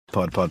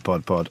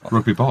Pod.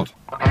 Rugby pod.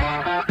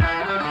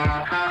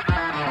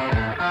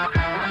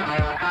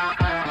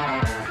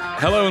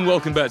 Hello and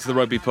welcome back to the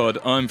Rugby Pod.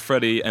 I'm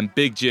Freddie and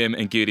Big Jim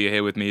and Goody are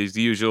here with me as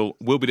usual.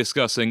 We'll be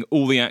discussing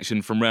all the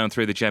action from round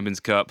 3 of the Champions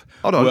Cup.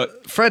 Hold on,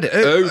 Freddie,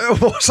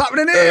 what's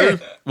happening here?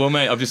 Well,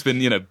 mate, I've just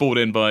been, brought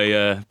in by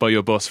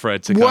your boss,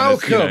 Fred, to kind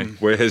Welcome.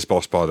 We're his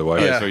boss, by the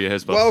way. Yeah. So you're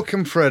his boss.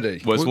 Welcome,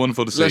 Freddie. Well, it's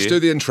wonderful to see Let's you. do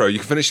the intro. You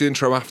can finish the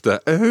intro after.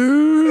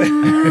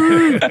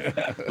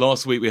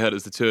 Last week we heard it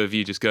was the two of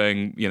you just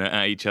going,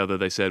 at each other.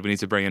 They said we need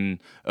to bring in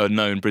a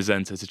known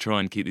presenter to try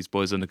and keep these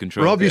boys under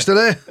control. Rob, you still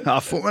there? I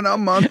thought we're not,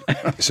 man.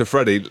 So,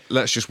 Freddie,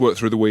 let's just work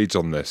through the weeds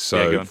on this.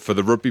 So, for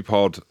the Rugby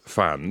Pod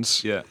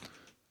fans,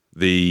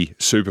 the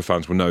super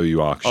fans will know who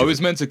you are. I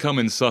was meant to come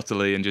in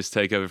subtly and just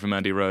take over from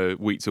Andy Rowe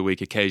week to week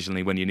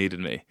occasionally when you needed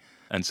me.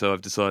 And so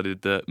I've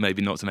decided that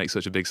maybe not to make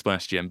such a big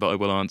splash, Jim, but I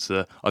will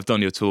answer. I've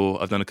done your tour.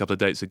 I've done a couple of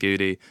dates with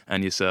Goody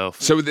and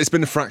yourself. So there's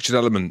been a fractured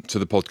element to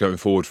the pod going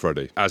forward,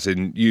 Freddie. As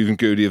in, you and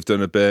Goody have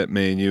done a bit,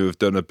 me and you have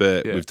done a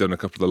bit. Yeah. We've done a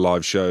couple of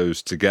live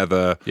shows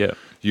together. Yeah.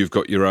 You've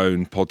got your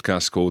own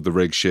podcast called The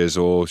Rig Shiz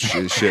or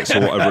Shits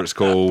or whatever it's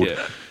called.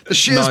 Yeah. The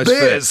Shiz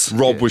Beers.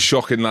 Rob was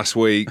shocking last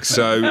week.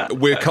 So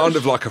we're kind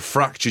of like a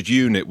fractured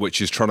unit,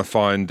 which is trying to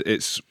find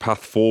its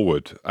path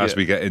forward as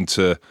we get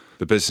into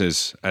the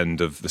business end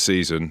of the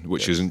season,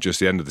 which isn't just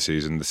the end of the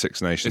season, the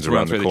Six Nations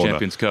around the corner. It's the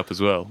Champions Cup as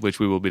well, which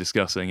we will be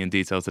discussing in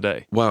detail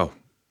today. Well,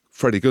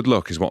 Freddie, good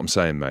luck is what I'm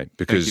saying, mate,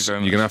 because you're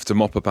going to have to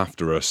mop up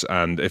after us,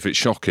 and if it's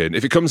shocking,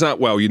 if it comes out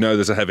well,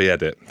 there's a heavy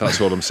edit. That's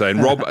what I'm saying.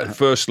 Rob,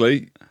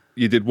 firstly,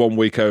 you did 1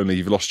 week only,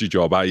 you've lost your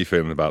job. How are you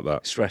feeling about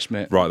that? Stress,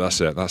 mate. Right,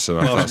 that's it. That's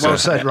enough. Well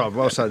said, Rob,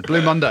 well said.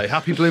 Blue Monday.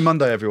 Happy Blue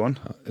Monday, everyone.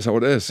 Is that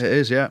what it is? It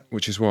is, yeah.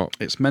 Which is what?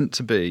 It's meant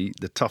to be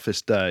the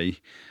toughest day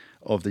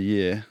of the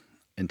year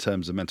in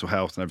terms of mental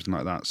health and everything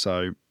like that.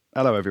 So,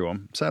 hello,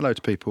 everyone. Say hello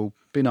to people.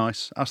 Be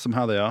nice. Ask them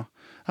how they are.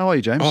 How are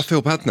you, James? Oh, I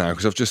feel bad now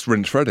because I've just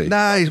rinsed Freddie.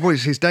 Nah,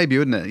 it's his debut,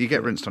 isn't it? You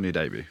get rinsed on your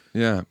debut.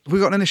 Yeah. Have we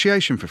got an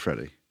initiation for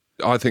Freddie?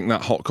 I think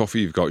that hot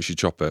coffee you've got, you should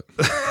chop it.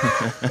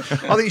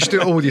 I think you should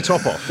do it all with your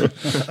top off.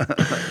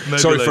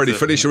 Sorry, Freddie,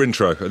 finish your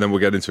intro and then we'll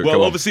get into it.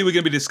 Well, obviously we're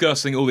going to be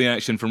discussing all the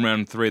action from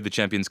round 3 of the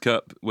Champions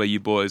Cup, where you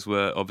boys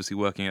were obviously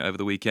working it over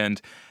the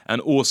weekend.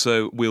 And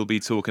also we'll be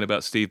talking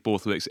about Steve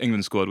Borthwick's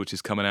England squad, which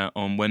is coming out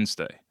on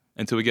Wednesday.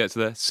 Until we get to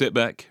there, sit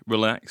back,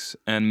 relax,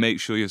 and make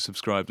sure you're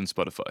subscribed on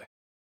Spotify.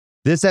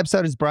 This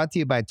episode is brought to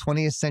you by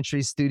 20th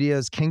Century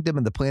Studios' Kingdom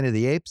of the Planet of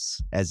the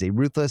Apes. As a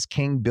ruthless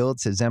king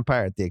builds his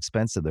empire at the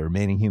expense of the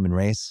remaining human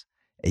race,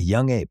 a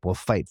young ape will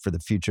fight for the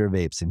future of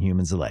apes and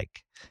humans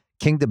alike.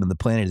 Kingdom of the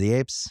Planet of the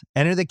Apes.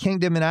 Enter the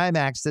kingdom in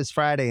IMAX this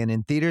Friday and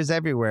in theaters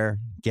everywhere.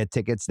 Get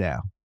tickets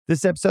now.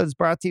 This episode is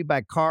brought to you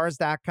by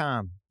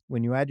Cars.com.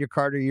 When you add your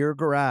car to your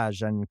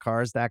garage on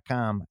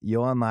Cars.com,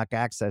 you'll unlock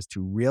access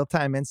to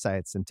real-time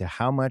insights into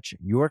how much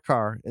your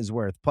car is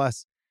worth.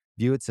 Plus,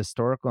 view its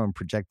historical and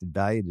projected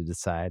value to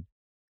decide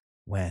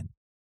when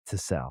to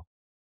sell.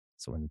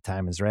 So when the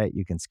time is right,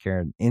 you can secure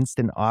an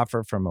instant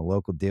offer from a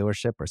local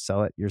dealership or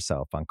sell it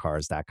yourself on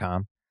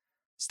Cars.com.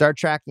 Start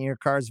tracking your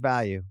car's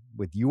value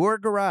with your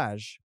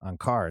garage on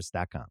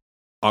Cars.com.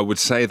 I would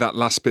say that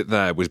last bit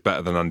there was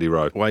better than Andy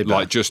Rowe. Way better.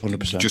 Like just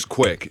 100%. Just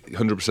quick,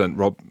 100%.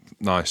 Rob,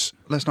 nice.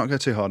 Let's not go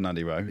too hard on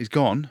Andy Rowe. He's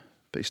gone,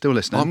 but he's still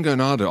listening. I'm going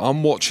harder.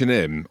 I'm watching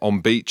him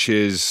on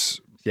beaches,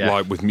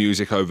 like with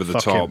music over the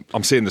Fuck top. him.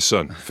 I'm seeing the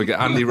sun. Forget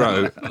Andy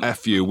Rowe.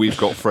 F you. We've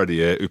got Freddie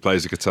here who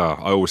plays the guitar.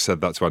 I always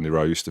said that to Andy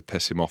Rowe. I used to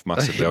piss him off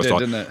massively. I was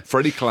didn't like, it?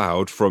 Freddie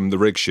Cloud from the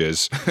Rig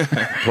Shiz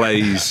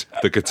plays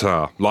the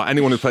guitar. Like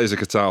anyone who plays the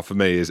guitar for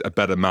me is a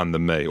better man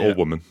than me, or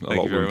woman. A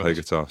lot of women play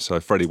guitar.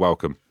 So Freddie,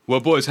 welcome. Well,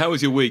 boys, how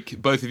was your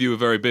week? Both of you were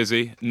very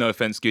busy. No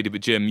offence, Goody,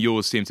 but Jim,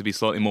 yours seemed to be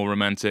slightly more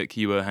romantic.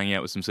 You were hanging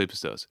out with some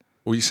superstars.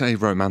 Well, you say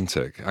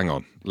romantic. Hang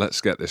on.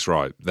 Let's get this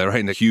right. There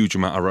ain't a huge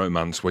amount of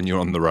romance when you're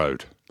on the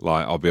road.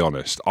 Like, I'll be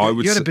honest.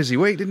 You had a busy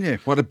week, didn't you?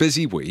 What a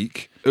busy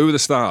week. Who are the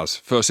stars?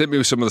 First, hit me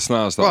with some of the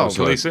stars.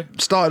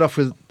 Started off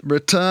with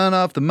Return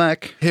of the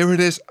Mac. Here it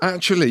is.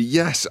 Actually,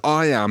 yes,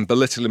 I am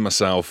belittling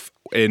myself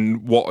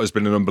in what has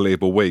been an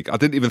unbelievable week. I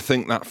didn't even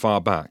think that far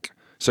back.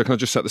 So can I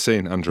just set the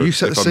scene, Andrew? You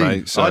set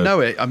the scene. I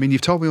know it. I mean,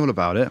 you've told me all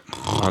about it.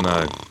 I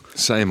know.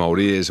 Same old.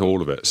 He is all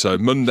of it. So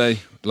Monday,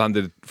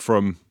 landed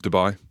from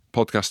Dubai.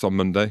 Podcast on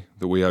Monday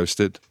that we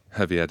hosted.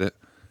 Heavy edit.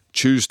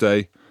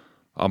 Tuesday,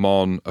 I'm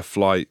on a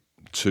flight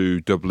to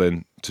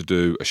Dublin to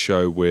do a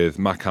show with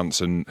Mac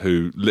Hansen,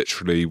 who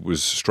literally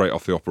was straight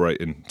off the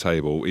operating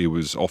table. He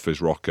was off his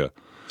rocker.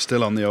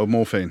 Still on the old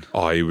morphine.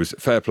 Oh, he was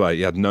fair play.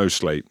 He had no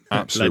sleep.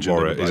 Absolute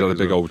warrior. He's had a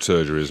big old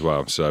surgery as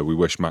well. So we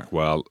wish Mac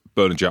well.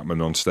 Bernard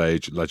Jackman on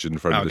stage,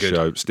 legend, friend of the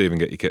show. Stephen,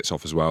 get your kits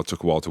off as well.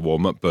 Took a while to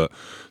warm up, but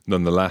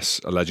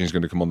nonetheless, a legend's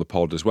going to come on the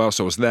pod as well.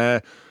 So I was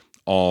there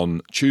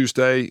on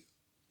Tuesday.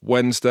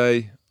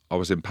 Wednesday, I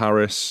was in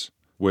Paris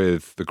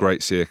with the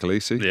great Sia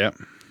Khaleesi. Yeah.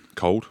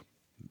 Cold.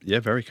 Yeah,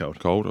 very cold.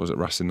 Cold. I was at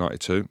Racing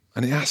 92.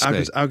 And he asked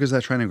me. How good's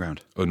their training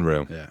ground?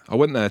 Unreal. Yeah. I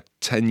went there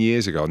 10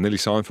 years ago. I nearly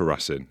signed for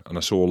Racing. And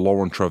I saw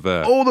Laurent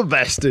Travers. All the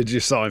best did you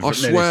sign for? I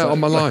swear on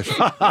my life.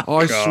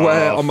 I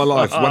swear on my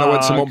life. When I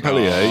went to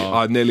Montpellier,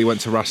 I nearly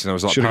went to Racing. I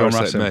was like, should have gone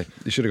Parasite Racing. me.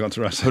 You should have gone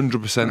to Racing.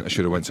 100% I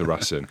should have went to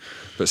Racing.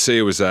 But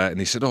Sia was there and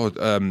he said,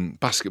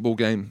 basketball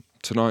game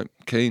tonight,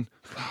 keen?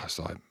 I was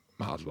like,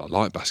 I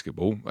like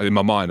basketball. And in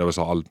my mind, I was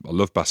like, I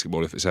love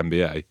basketball if it's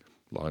NBA.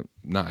 Like,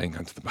 nah, I ain't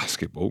going to the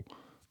basketball.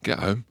 Get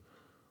home,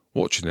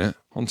 watching it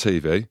on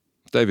TV.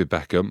 David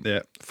Beckham,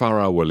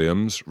 Pharrell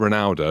Williams,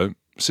 Ronaldo,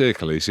 Sia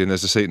Khaleesi, and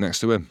there's a seat next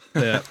to him.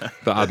 Yeah.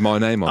 That had my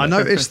name on it. I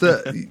noticed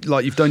that,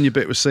 like, you've done your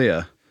bit with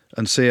Sia,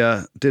 and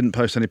Sia didn't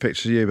post any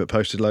pictures of you, but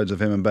posted loads of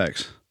him and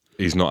Bex.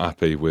 He's not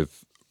happy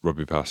with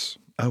Rugby Pass.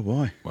 Oh,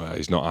 why? Well,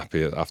 he's not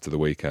happy after the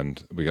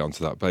weekend. We get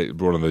onto that. But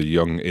one of the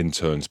young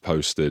interns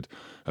posted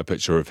a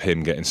picture of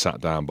him getting sat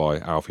down by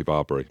Alfie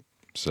Barbary.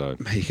 So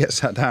You get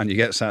sat down, you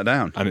get sat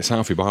down. and it's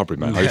Alfie Barbary,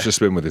 mate. I used to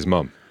spin with his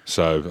mum,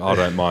 so I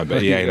don't mind.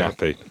 But he ain't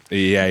happy.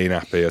 He ain't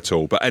happy at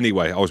all. But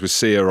anyway, I was with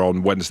Sia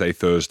on Wednesday,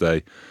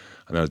 Thursday,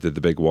 and then I did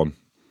the big one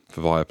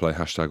for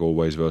Viaplay,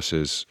 #Always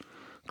versus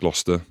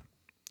Gloucester,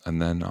 and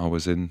then I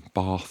was in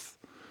Bath,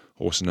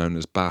 also known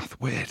as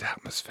Bath. Weird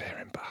atmosphere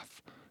in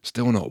Bath.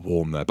 Still not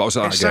warm there, but I was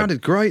like, It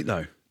sounded great,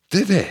 though.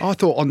 Did it? I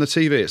thought on the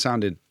TV it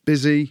sounded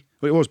busy.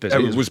 Well, it was busy.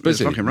 It was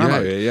busy. fucking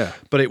rammed. Yeah.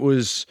 But it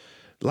was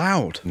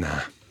loud.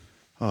 Nah.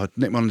 Oh,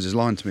 Nick Mullins is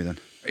lying to me then.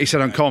 He said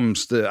on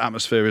comms the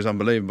atmosphere is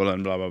unbelievable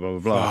and blah, blah, blah, blah,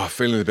 blah. Oh,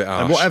 feeling a bit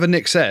harsh. And whatever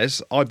Nick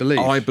says, I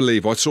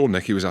believe. I saw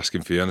Nick, he was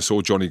asking for you, and I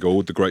saw Johnny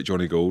Gould, the great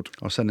Johnny Gould.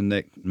 I was sending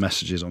Nick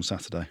messages on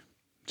Saturday.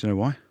 Do you know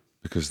why?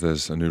 Because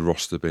there's a new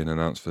roster being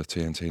announced for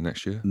TNT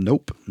next year.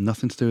 Nope.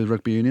 Nothing to do with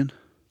rugby union.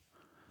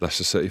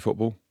 Leicester City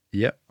football.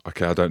 Yep.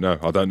 Okay, I don't know.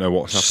 I don't know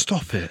what's happened.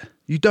 Stop it.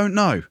 You don't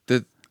know.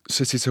 Did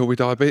City Till We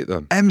Die beat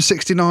them?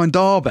 M69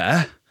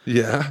 Derby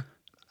Yeah.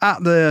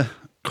 at the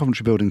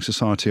Coventry Building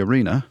Society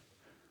Arena.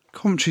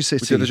 Coventry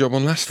City. We did a job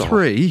on Leicester.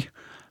 3.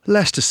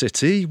 Leicester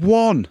City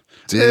 1.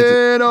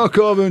 Did- In our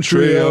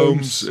Coventry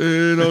homes.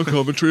 in our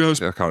Coventry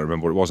homes. I can't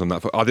remember what it was on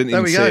that. I didn't There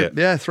even we see go. it.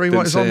 Yeah, 3-1.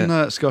 Didn't It's see on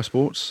it. Sky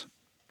Sports.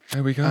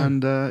 There we go.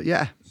 And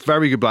yeah,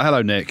 very good bloke.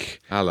 Hello, Nick.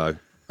 Hello.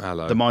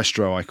 The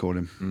maestro, I call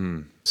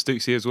him.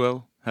 Stooksy as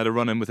well. Had a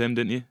run-in with him,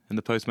 didn't you, in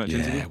the post-match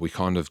interview? Yeah, we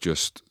kind of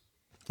just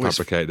Well,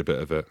 fabricated a bit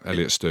of it.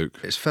 Elliot Stook.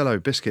 It's fellow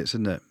biscuits,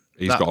 isn't it?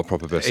 He's That- got a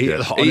proper biscuit. He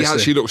honestly.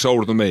 actually looks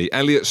older than me.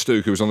 Elliot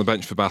Stook, who was on the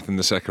bench for Bath in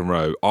the second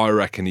row, I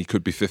reckon he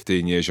could be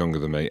 15 years younger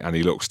than me, and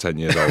he looks 10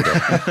 years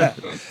older.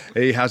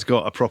 He has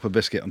got a proper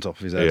biscuit on top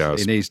of his head. He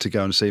has. He needs to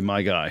go and see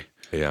my guy,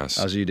 He has.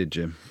 as you did,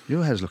 Jim.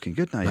 Your hair's looking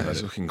good now. Mate,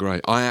 it's looking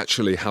great. I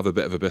actually have a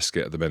bit of a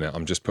biscuit at the minute.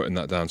 I'm just putting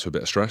that down to a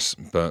bit of stress,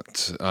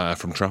 but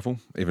from travel,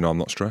 even though I'm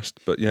not stressed.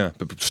 But yeah,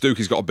 but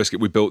Stooky's got a biscuit.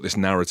 We built this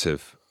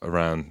narrative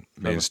around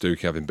me and Stooky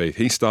having beef.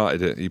 He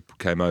started it. He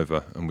came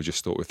over, and we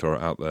just thought we'd throw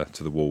it out there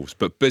to the wolves.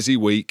 But busy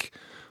week.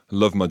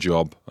 Love my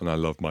job, and I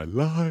love my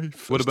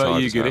life. What As about tired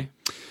you, as hell. Goody?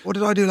 What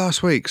did I do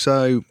last week?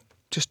 So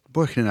just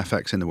working in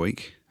FX in the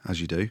week, as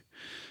you do.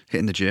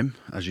 Hitting the gym,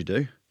 as you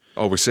do.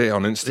 Oh, we see it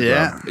on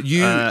Instagram.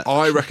 Yeah.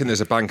 I reckon there's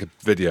a bank of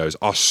videos.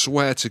 I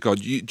swear to God.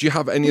 Do you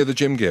have any other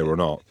gym gear or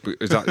not?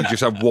 Is that you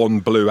just have one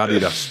blue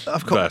Adidas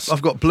vest?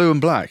 I've got blue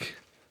and black,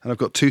 and I've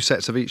got 2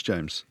 sets of each,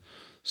 James.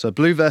 So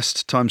blue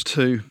vest times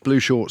 2, blue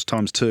shorts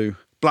times 2,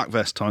 black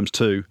vest times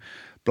 2,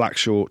 black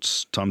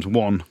shorts times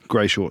 1,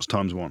 grey shorts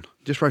times 1.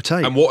 Just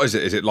rotate. And what is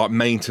it? Is it like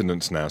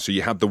maintenance now? So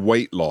you had the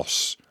weight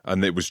loss,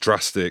 and it was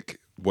drastic,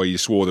 where you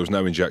swore there was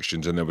no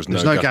injections and there was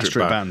There's no no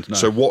gastric band, no.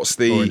 So what's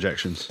the Or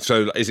injections.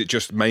 So is it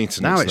just maintenance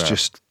now it's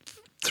just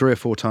 3 or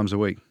 4 times a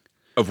week.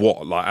 of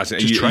what? Like, as in,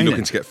 Just are you training.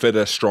 looking to get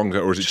fitter,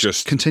 stronger, or is it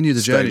just continue the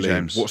stay journey, lean?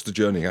 James. What's the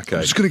journey?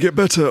 Okay. Just going to get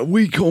better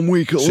week on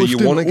week. So you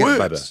want to get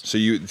better. So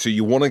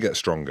you want to get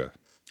stronger.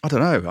 I don't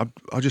know.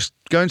 I just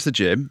go into the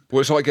gym.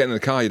 Well, it's like getting in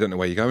the car. You don't know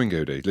where you're going,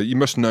 Goody. Like, you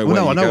must know Well, where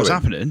no, you're I know going. what's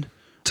happening.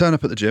 Turn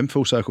up at the gym,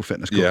 Full Circle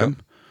Fitness Yeah. Cookham.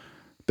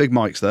 Big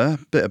Mike's there,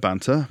 bit of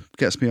banter.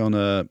 Gets me on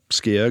a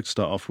ski erg to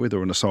start off with,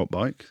 or an assault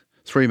bike.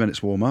 3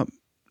 minutes warm up.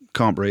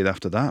 Can't breathe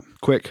after that.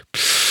 Quick,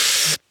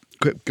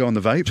 go on the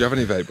vape. Do you have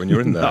any vape when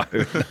you're in there? No,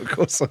 of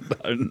course I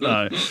don't.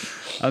 No.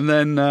 And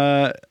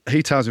then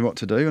he tells me what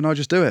to do, and I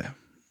just do it.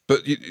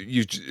 But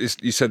you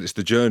said it's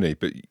the journey,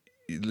 but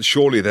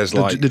surely there's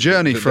The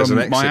journey there's from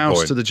an my exit house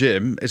point. to the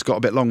gym, it's got a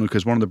bit longer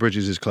because one of the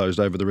bridges is closed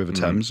over the River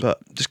Thames. But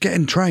just get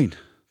in, train,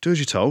 do as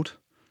you're told.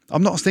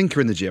 I'm not a thinker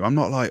in the gym. I'm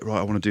not like, right,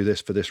 I want to do this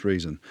for this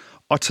reason.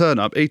 I turn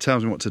up, he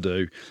tells me what to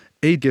do,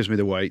 he gives me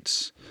the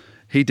weights,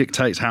 he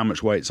dictates how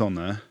much weight's on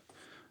there,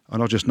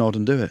 and I just nod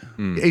and do it.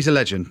 He's a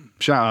legend.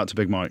 Shout out to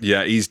Big Mike.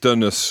 Yeah, he's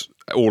done us,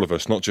 all of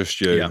us, not just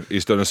you. Yeah.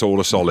 He's done us all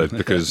a solid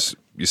because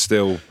you're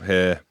still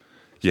here,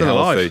 you're Still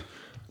healthy. alive.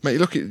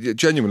 Mate, you're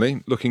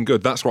genuinely looking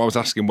good. That's why I was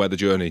asking where the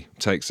journey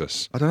takes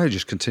us. I don't know,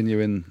 just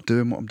continuing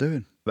doing what I'm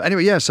doing. But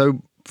anyway, yeah,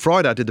 so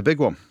Friday I did the big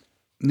one.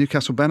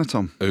 Newcastle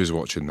Benetton Who's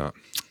watching that?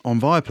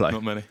 on Viaplay.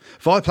 Not many.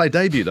 Viaplay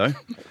debut though.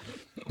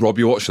 Rob,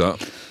 you watched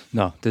that?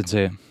 No, didn't see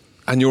it.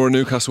 And you're a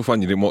Newcastle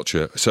fan, you didn't watch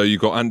it. So you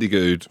got Andy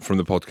Good from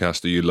the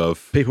podcast that you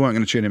love. People weren't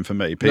going to tune in for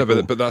me. People,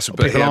 No, but that's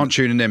people aren't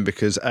tuning in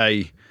because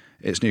A,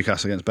 it's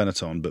Newcastle against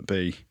Benetton, but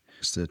B,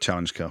 it's the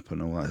Challenge Cup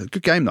and all that.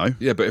 Good game though.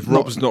 Yeah, but if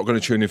Rob's not going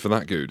to tune in for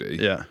that, Goody.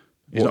 Yeah.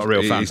 He's not a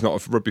real fan. He's not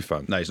a rugby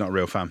fan. No, he's not a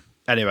real fan.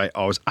 Anyway,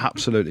 I was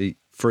absolutely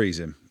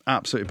freezing.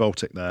 Absolutely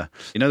Baltic there.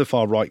 You know the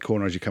far right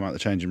corner as you come out the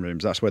changing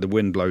rooms? That's where the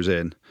wind blows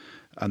in.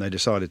 And they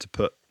decided to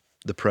put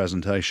the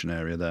presentation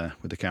area there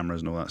with the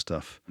cameras and all that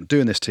stuff.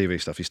 Doing this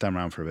TV stuff, you stand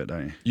around for a bit,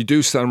 don't you? You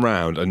do stand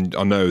around, and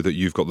I know that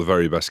you've got the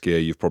very best gear.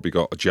 You've probably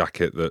got a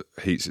jacket that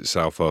heats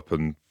itself up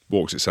and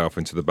walks itself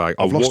into the bag.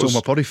 I've lost all my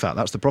body fat.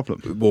 That's the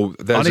problem. Well,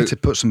 I need to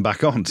put some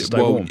back on to stay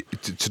warm.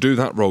 To do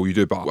that role, you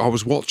do. But I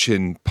was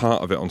watching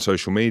part of it on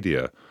social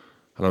media,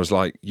 and I was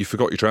like, you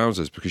forgot your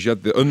trousers because you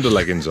had the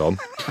underleggings on,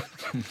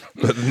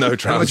 but no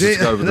trousers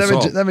to go over the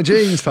top. Them are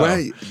jeans, pal. Well,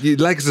 your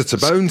legs are to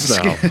bones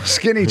now.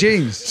 Skinny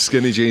jeans.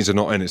 Skinny jeans are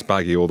not in its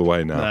baggy all the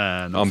way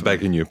now. Nah, I'm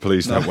begging you,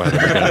 please don't wear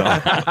them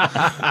again.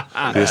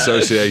 The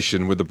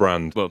association with the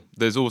brand. Well,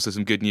 there's also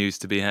some good news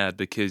to be had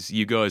because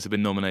you guys have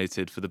been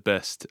nominated for the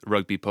best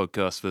rugby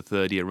podcast for the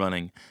third year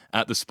running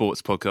at the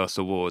Sports Podcast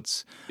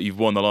Awards. You've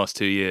won the last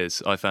 2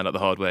 years. I found out the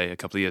hard way a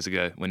couple of years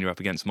ago when you were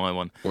up against my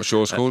one. What's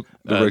yours called?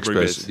 The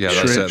Rigsbiz. Yeah,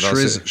 that's it.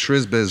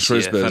 Shrizbiz.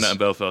 Yeah, found out in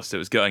Belfast. It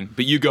was going.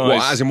 But you guys...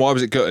 What, as in, why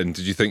was it gutting?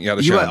 Did you think you had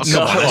a chance?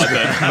 No,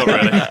 not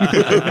really.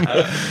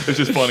 It was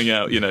just finding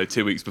out,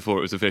 2 weeks before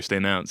it was officially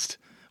announced.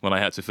 When I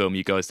had to film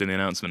you guys doing the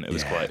announcement, it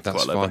was quite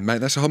That's lovely. fine, mate.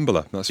 That's a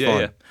humbler. That's fine.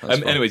 Yeah. That's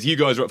fine. Anyways, you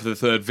guys are up for the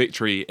third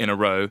victory in a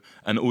row,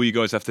 and all you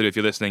guys have to do if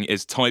you're listening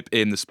is type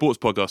in the Sports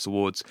Podcast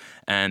Awards,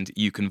 and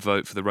you can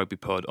vote for the Rugby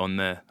Pod on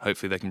there.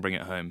 Hopefully, they can bring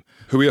it home.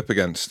 Who are we up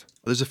against?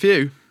 There's a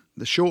few.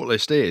 The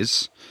shortlist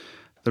is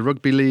the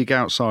Rugby League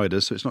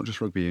Outsiders, so it's not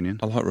just Rugby Union.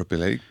 I like Rugby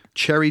League.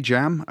 Cherry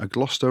Jam, a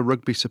Gloucester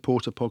rugby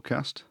supporter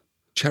podcast.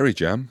 Cherry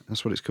Jam.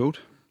 That's what it's called.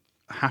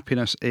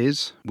 Happiness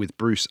Is with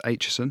Bruce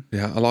Aitchison.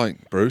 Yeah, I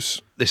like Bruce.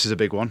 This is a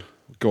big one.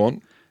 Go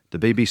on. The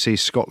BBC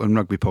Scotland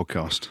Rugby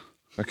Podcast.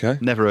 Okay.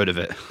 Never heard of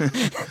it.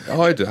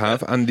 I do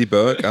have Andy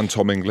Burke and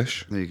Tom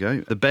English. There you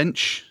go. The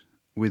Bench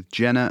with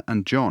Jenna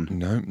and John.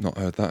 No, not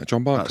heard that.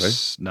 John Barclay?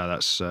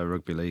 That's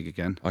Rugby League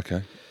again.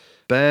 Okay.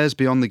 Bears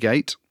Beyond the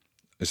Gate.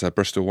 Is that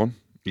Bristol one?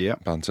 Yeah.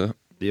 Banter.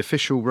 The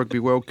official Rugby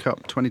World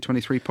Cup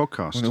 2023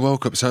 podcast. Well, the World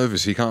Cup's over,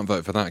 so you can't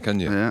vote for that, can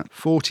you? Yeah.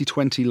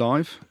 40-20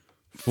 Live.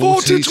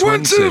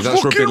 40-20,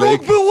 that's Rugby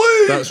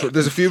League.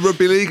 There's a few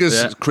Rugby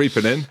Leaguers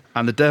creeping in.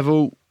 And The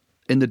Devil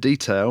in the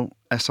Detail,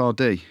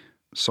 SRD.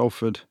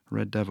 Salford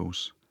Red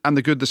Devils. And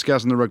The Good, the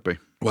Scaz and the Rugby.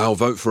 Well,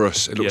 vote for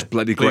us. It looks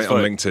bloody great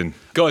on LinkedIn.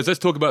 Guys, let's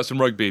talk about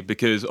some rugby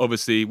because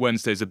obviously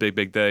Wednesday's a big,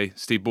 big day.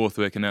 Steve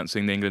Borthwick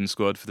announcing the England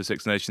squad for the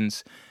Six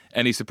Nations.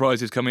 Any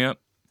surprises coming up?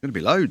 Going to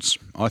be loads,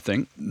 I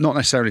think. Not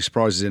necessarily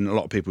surprises in a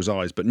lot of people's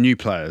eyes, but new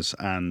players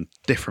and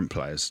different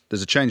players.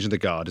 There's a change in the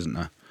guard, isn't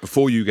there?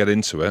 Before you get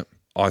into it,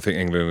 I think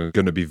England are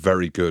going to be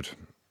very good.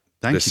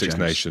 Thank you, Six James.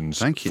 Nations.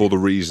 Thank you. For the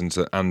reasons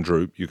that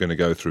Andrew, you're going to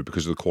go through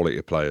because of the quality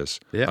of players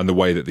and the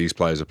way that these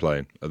players are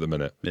playing at the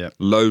minute. Yeah.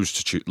 Loads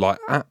to choose,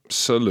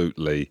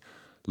 absolutely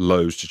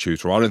loads to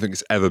choose from. I don't think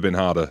it's ever been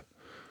harder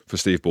for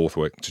Steve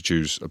Borthwick to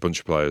choose a bunch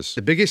of players.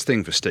 The biggest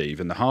thing for Steve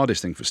and the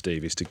hardest thing for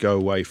Steve is to go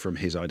away from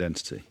his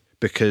identity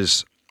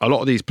because a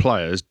lot of these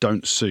players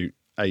don't suit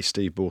a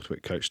Steve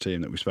Borthwick coach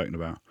team that we've spoken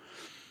about.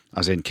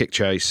 As in kick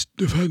chase,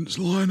 defence,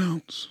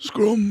 line-outs,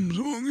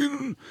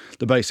 scrums,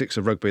 the basics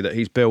of rugby that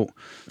he's built,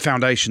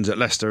 foundations at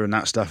Leicester and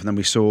that stuff. And then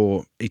we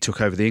saw he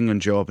took over the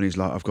England job and he's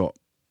like, I've got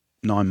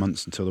 9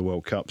 months until the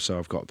World Cup, so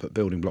I've got to put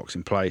building blocks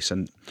in place.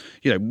 And,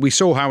 we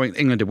saw how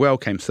England did well,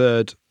 came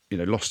third,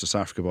 lost to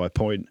South Africa by a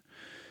point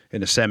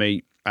in a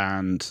semi.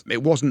 And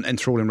it wasn't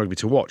enthralling rugby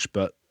to watch,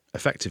 but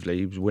effectively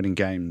he was winning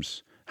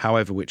games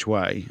however which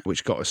way,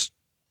 which got us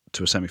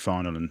to a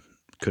semi-final and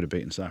could have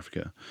beaten South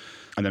Africa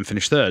and then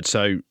finished third.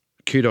 So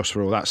kudos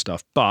for all that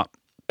stuff, but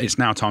it's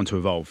now time to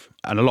evolve.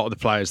 And a lot of the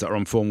players that are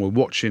on form were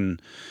watching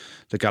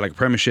the Gallagher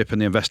Premiership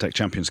and the Investec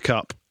Champions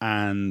Cup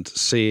and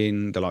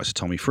seeing the likes of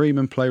Tommy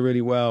Freeman play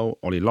really well,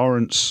 Ollie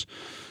Lawrence,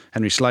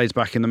 Henry Slade's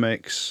back in the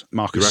mix,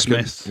 Marcus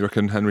Smith. You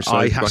reckon Henry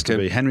Slade's back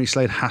in? Henry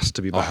Slade has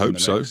to be back in the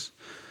mix. I hope so.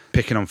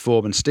 Picking on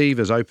form. And Steve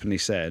has openly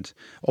said,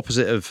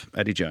 opposite of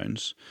Eddie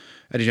Jones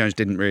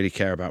didn't really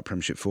care about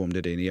Premiership form,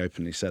 did he? And he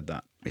openly said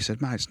that. He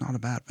said, mate, it's not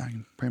about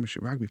being a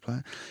Premiership rugby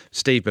player.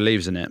 Steve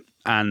believes in it.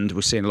 And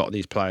we're seeing a lot of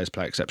these players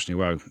play exceptionally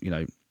well.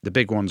 The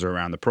big ones are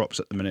around the props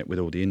at the minute with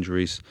all the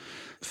injuries.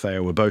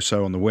 Theo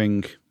Waboso on the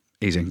wing.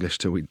 He's English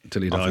till he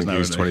dies. I think now,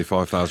 he's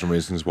 25,000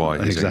 reasons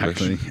why he's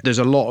exactly. English. There's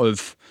a lot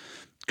of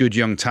good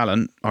young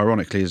talent.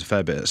 Ironically, there's a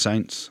fair bit at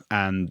Saints.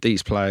 And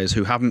these players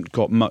who haven't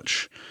got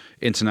much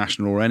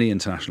international or any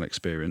international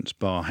experience,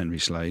 bar Henry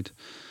Slade,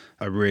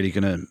 are really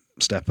going to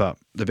step up.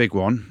 The big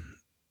one,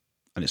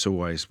 and it's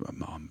always,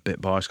 I'm a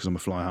bit biased because I'm a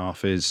fly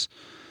half, is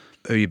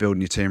who are you building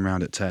your team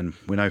around at 10?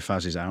 We know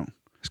Faz is out.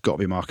 It's got to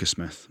be Marcus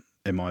Smith,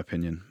 in my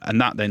opinion. And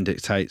that then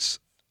dictates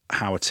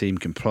how a team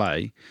can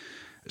play.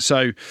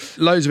 So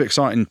loads of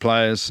exciting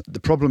players. The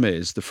problem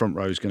is the front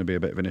row is going to be a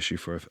bit of an issue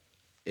for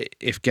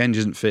If Genge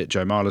isn't fit,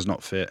 Joe Marler's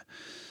not fit,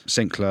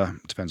 Sinclair,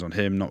 depends on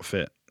him, not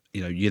fit.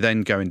 You're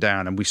then going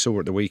down, and we saw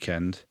at the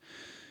weekend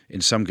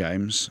in some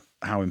games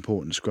how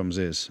important scrums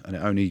is,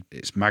 and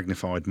it's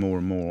magnified more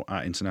and more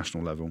at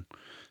international level.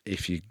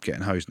 If you're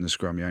getting hosed in the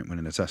scrum, you ain't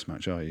winning a test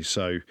match, are you?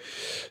 So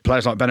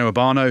players like Beno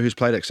Urbano, who's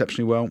played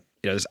exceptionally well.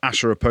 There's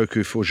Asher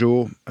Opoku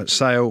Forjour at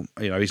Sale.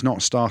 He's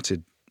not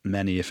started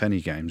many, if any,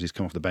 games. He's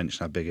come off the bench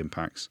and had big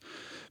impacts.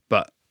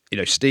 But,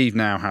 Steve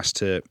now has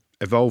to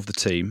evolve the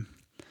team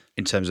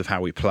in terms of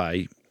how we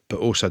play, but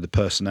also the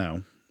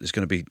personnel. There's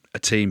going to be a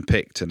team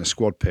picked and a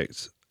squad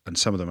picked, and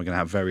some of them are going to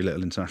have very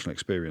little international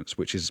experience,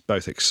 which is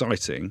both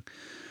exciting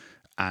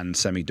and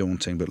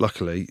semi-daunting. But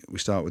luckily, we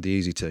start with the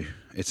easy two,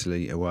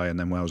 Italy away and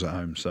then Wales at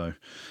home.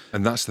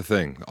 And that's the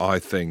thing. I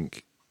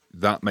think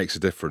that makes a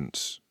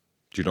difference.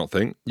 Do you not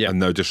think? Yeah. And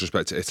no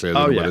disrespect to Italy, I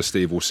don't know whether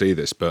Steve will see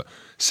this, but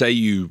say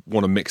you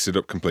want to mix it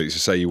up completely. So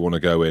say you want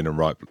to go in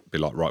and be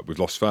like, right, we've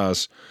lost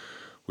Faz.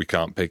 We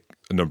can't pick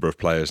a number of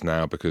players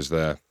now because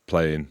they're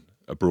playing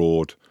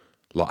abroad.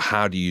 Like,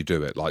 how do you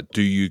do it? Like,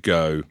 do you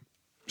go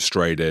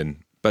straight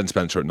in, Ben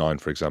Spencer at 9,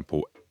 for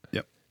example?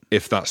 Yep.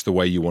 If that's the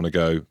way you want to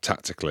go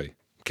tactically,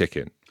 kick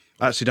in.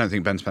 I actually don't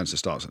think Ben Spencer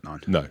starts at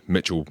 9. No,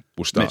 Mitchell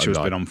will start Mitchell's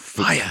at 9. been on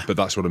fire. But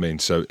that's what I mean.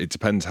 So it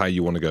depends how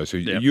you want to go. So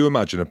you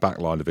imagine a back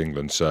line of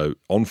England. So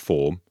on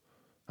form,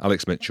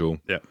 Alex Mitchell.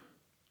 Yep.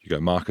 You go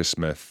Marcus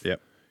Smith.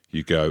 Yep.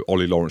 You go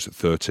Ollie Lawrence at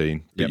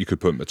 13. But you could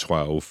put him at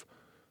 12.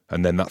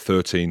 And then that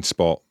 13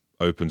 spot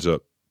opens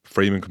up.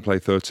 Freeman can play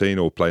 13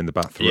 or play in the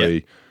back 3.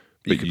 Yep.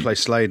 But you could play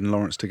Slade and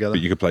Lawrence together.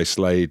 But you could play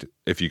Slade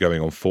if you're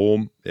going on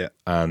form. Yeah.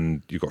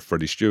 And you've got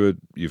Freddie Stewart.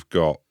 You've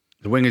got...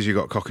 The wingers, you've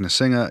got Cockner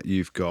Singer.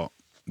 You've got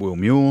Will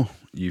Muir.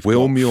 You've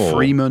Will got Muir,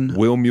 Freeman.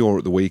 Will Muir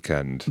at the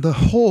weekend. The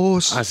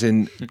horse. As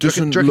in, Do you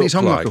doesn't reckon look he's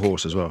hung like a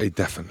horse as well?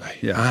 Definitely.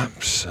 Yeah.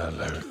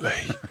 Absolutely.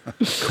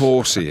 Of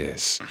course he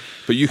is.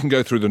 But you can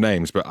go through the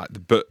names,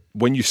 but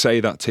when you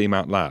say that team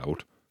out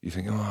loud, you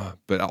think,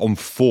 but on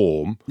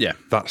form,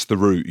 that's the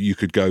route you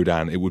could go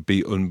down. It would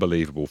be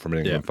unbelievable from an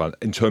England fan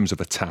in terms of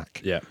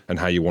attack and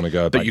how you want to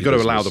go about it. But you've got to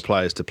allow the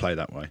players to play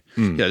that way.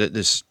 Yeah,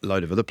 there's a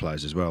load of other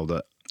players as well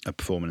that are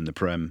performing in the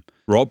Prem.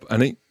 Rob,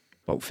 any?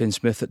 Well, Finn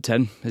Smith at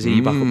 10. Is he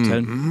back up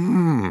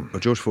 10? Well,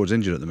 George Ford's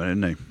injured at the minute,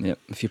 isn't he? Yep,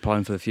 if you're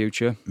planning for the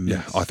future.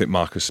 Yeah, I think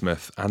Marcus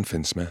Smith and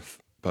Finn Smith,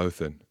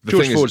 both in.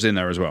 George Ford's in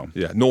there as well.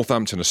 Yeah,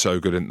 Northampton are so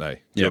good, aren't they?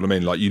 Do you know what I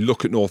mean? Like, you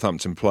look at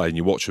Northampton play and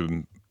you watch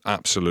them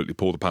absolutely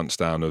pull the pants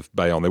down of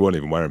Bayonne. They weren't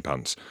even wearing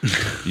pants.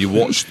 You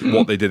watched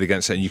what they did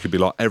against it and you could be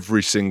like,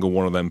 every single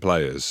one of them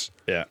players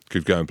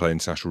could go and play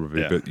international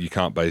rugby, but you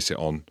can't base it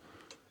on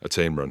a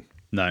team run.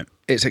 No,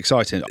 it's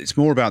exciting. It's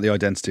more about the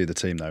identity of the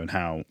team, though, and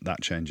how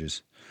that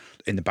changes.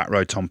 In the back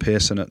row, Tom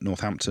Pearson at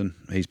Northampton.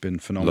 He's been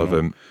phenomenal. Love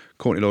him.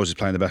 Courtney Laws is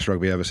playing the best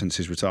rugby ever since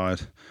he's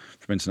retired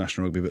from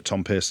international rugby, but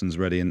Tom Pearson's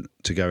ready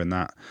to go in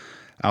that.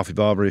 Alfie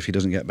Barber, if he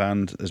doesn't get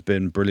banned, has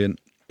been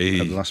brilliant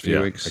over the last few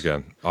weeks.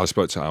 Again, I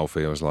spoke to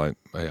Alfie. I was like,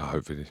 hey, I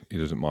hope he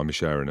doesn't mind me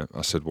sharing it.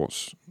 I said,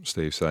 what's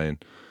Steve saying?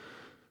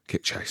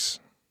 Kick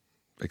chase.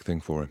 Big thing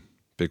for him.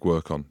 Big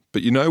work on.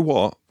 But you know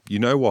what?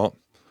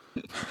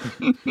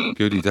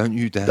 Goody, don't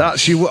you dare.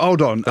 That's you.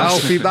 Hold on.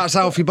 Alfie. That's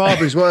Alfie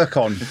Barber's work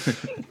on.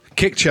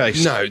 Kick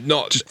chase. No,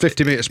 not just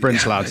 50-metre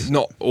sprints, lads.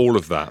 Not all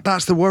of that.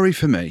 That's the worry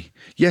for me.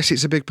 Yes,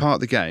 it's a big part of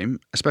the game,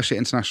 especially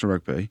at international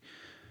rugby.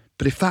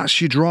 But if that's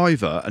your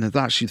driver and if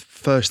that's your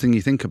first thing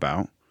you think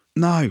about,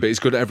 no. But he's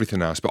good at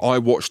everything else. But I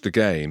watched the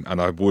game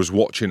and I was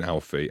watching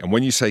Alfie. And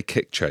when you say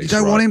kick chase, you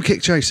don't want him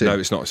kick chasing. No,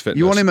 it's not his fitness.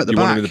 You want him at the back.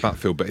 You want him in the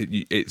backfield, but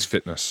it's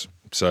fitness.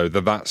 So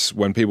that's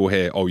when people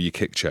hear, oh, you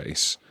kick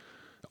chase.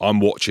 I'm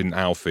watching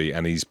Alfie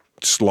and he's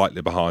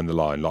slightly behind the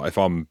line. Like if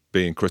I'm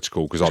being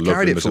critical because I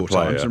love him as a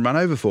player. Times and ran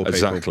over 4 people.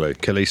 Exactly.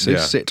 Khaleesi,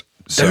 sit.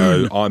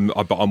 So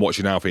I'm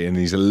watching Alfie and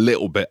he's a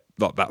little bit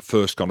like that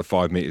first kind of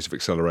 5 meters of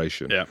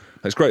acceleration. Yeah,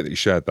 it's great that you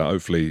shared that.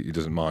 Hopefully he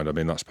doesn't mind. I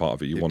mean that's part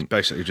of it. You want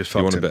basically just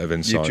a bit of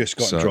insight. You've just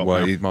got to drop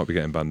well, now. he might be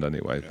getting banned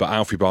anyway. Yeah. But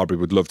Alfie Barbary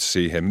would love to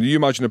see him. You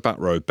imagine a back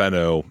row: Ben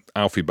Earl,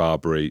 Alfie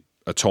Barbary,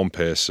 a Tom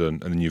Pearson,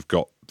 and then you've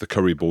got the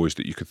Curry boys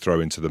that you could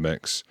throw into the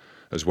mix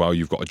as well.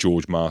 You've got a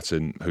George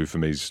Martin who for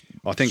me is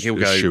he'll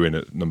go shoo-in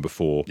at number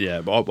 4.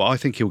 Yeah, but I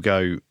think he'll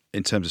go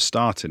in terms of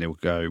starting. He'll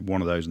go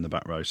one of those in the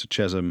back row. So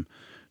Chesham,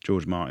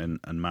 George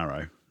Martin, and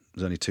Marrow.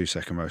 There's only 2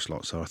 second row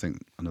slots, so I think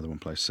another one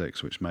plays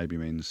 6, which maybe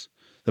means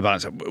the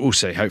balance. We'll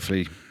see.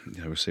 Hopefully,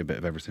 we'll see a bit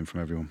of everything from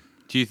everyone.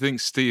 Do you think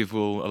Steve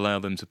will allow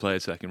them to play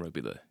attacking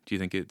rugby though? Do you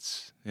think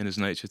it's in his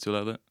nature to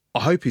allow that? I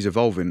hope he's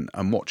evolving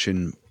and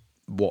watching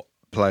what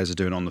players are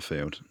doing on the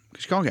field,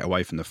 because you can't get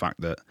away from the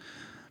fact that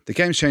the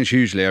game's changed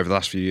hugely over the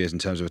last few years in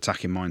terms of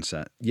attacking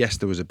mindset. Yes,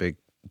 there was a big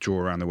draw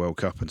around the World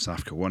Cup and South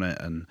Africa won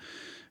it, and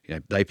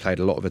they played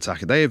a lot of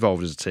attacking. They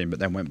evolved as a team, but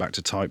then went back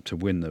to type to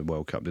win the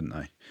World Cup, didn't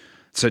they?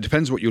 So it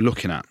depends what you're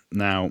looking at.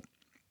 Now,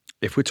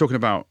 if we're talking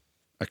about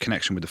a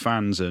connection with the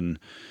fans and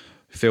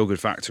feel-good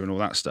factor and all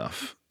that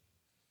stuff,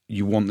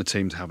 you want the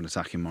team to have an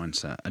attacking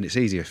mindset. And it's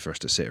easier for us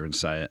to sit here and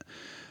say it.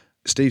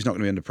 Steve's not going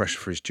to be under pressure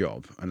for his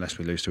job unless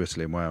we lose to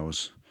Italy and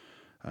Wales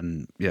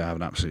and have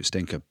an absolute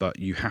stinker. But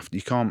we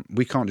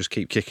can't just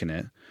keep kicking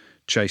it,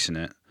 chasing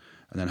it,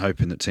 and then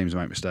hoping that teams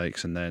make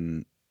mistakes. And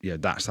then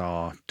that's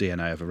our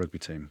DNA of a rugby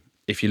team.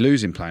 If you're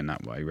losing playing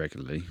that way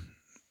regularly,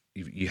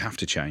 you have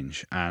to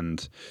change,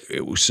 and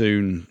it will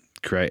soon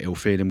create ill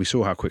feeling. We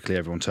saw how quickly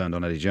everyone turned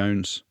on Eddie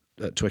Jones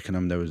at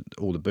Twickenham. There was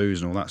all the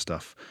boos and all that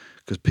stuff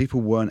because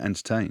people weren't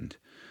entertained.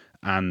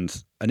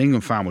 And an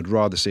England fan would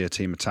rather see a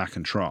team attack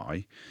and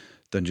try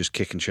than just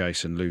kick and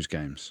chase and lose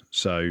games.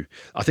 So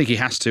I think he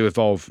has to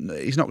evolve.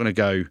 He's not going to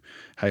go,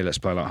 hey, let's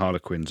play like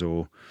Harlequins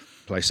or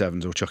play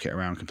sevens or chuck it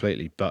around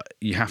completely. But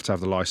you have to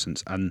have the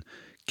licence. And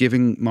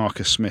giving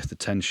Marcus Smith the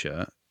 10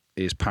 shirt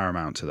is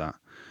paramount to that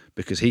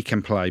because he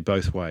can play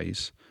both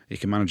ways. He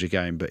can manage a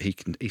game, but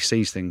he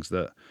sees things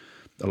that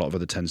a lot of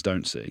other 10s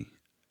don't see,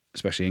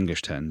 especially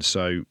English 10s.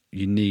 So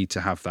you need to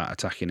have that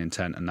attacking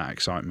intent and that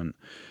excitement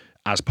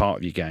as part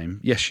of your game.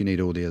 Yes, you need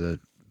all the other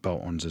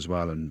bolt-ons as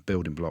well and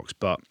building blocks,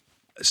 but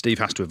Steve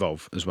has to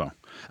evolve as well.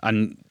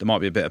 And there might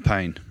be a bit of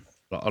pain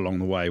along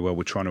the way where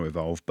we're trying to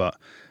evolve, but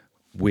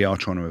we are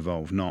trying to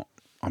evolve, not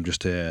I'm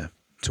just here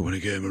to win a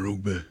game of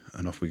rugby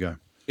and off we go.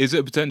 Is it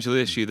a potential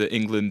issue that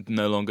England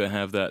no longer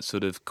have that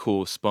sort of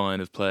core spine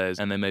of players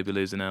and they may be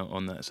losing out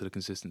on that sort of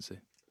consistency?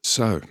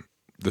 So,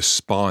 the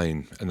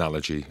spine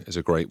analogy is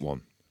a great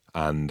one.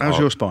 And how's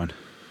your spine?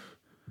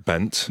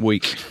 Bent.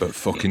 Weak. But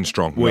fucking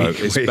strong. Weak, No,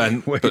 it's weak,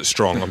 bent weak. but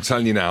strong. I'm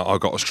telling you now, I've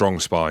got a strong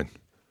spine.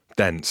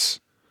 Dense,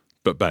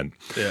 but bent.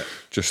 Yeah.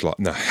 Just like,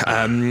 no.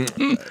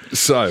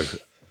 So,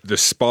 the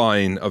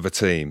spine of a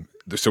team.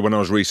 So when I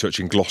was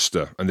researching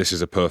Gloucester, and this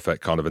is a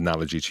perfect kind of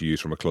analogy to use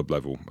from a club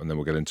level, and then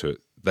we'll get into it,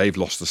 they've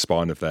lost the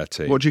spine of their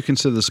team. What do you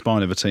consider the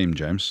spine of a team,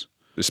 James?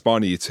 The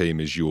spine of your team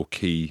is your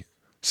key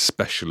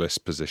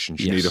specialist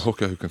positions. You need a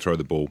hooker who can throw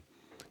the ball.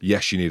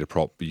 Yes, you need a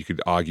prop, but you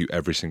could argue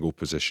every single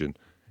position.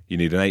 You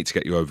need an 8 to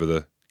get you over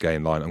the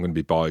game line. I'm going to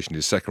be biased. You need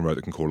a second row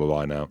that can call a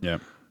line out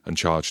and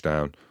charge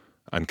down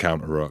and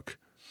counter ruck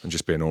and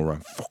just be an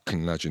all-round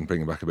fucking legend,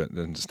 bringing back a bit of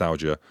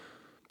nostalgia.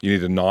 You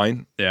need a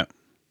 9. Yeah.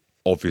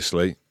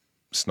 Obviously,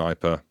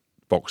 sniper,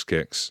 box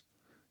kicks.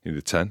 You need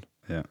a 10.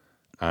 Yeah.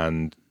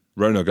 And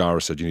Ron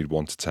O'Gara said you need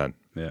 1 to 10.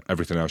 Yeah.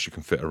 Everything else you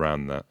can fit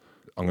around that.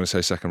 I'm going to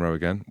say second row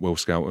again. Will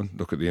Scouten.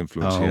 Look at the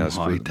influence he has.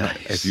 My days.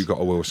 If you've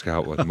got a Will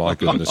Scouten, my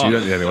goodness, you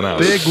don't need anyone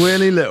else. Big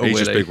Willie, little He's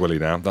Willie. just Big Willie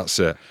now. That's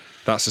it.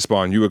 That's the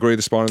spine. You agree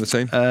the spine of the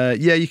team?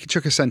 Yeah, you could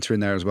chuck a centre in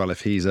there as well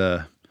if he's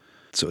a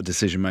sort of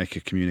decision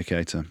maker,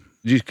 communicator.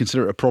 Do you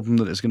consider it a problem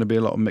that there's going to be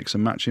a lot of mix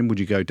and matching? Would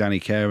you go Danny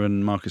Kerr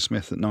and Marcus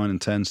Smith at 9 and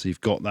 10 so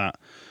you've got that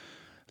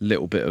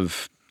little bit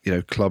of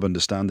club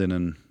understanding?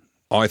 And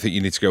I think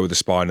you need to go with the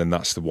spine, and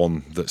that's the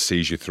one that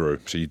sees you through.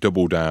 So you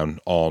double down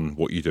on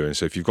what you're doing.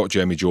 So if you've got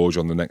Jamie George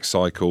on the next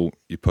cycle,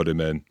 you put him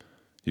in.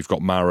 You've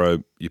got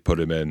Marrow, you put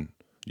him in.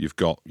 You've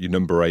got your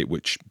number 8,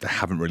 which they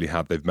haven't really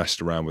had. They've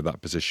messed around with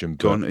that position.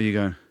 go on, are you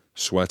going?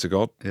 Swear to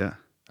God, Yeah.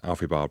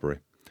 Alfie Barbary.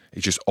 He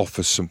just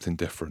offers something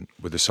different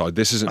with the side.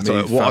 This isn't me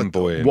Fanboying.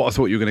 fanboying. What I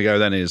thought you were going to go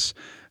then is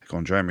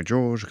gone Jamie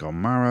George,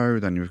 gone Marrow,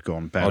 then you've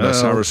gone Ben. Oh no, Earl,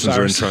 Saracens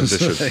are in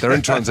transition. They're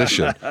in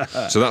transition.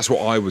 So that's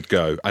what I would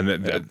go.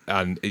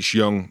 And it's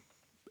young.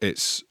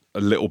 It's a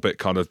little bit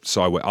kind of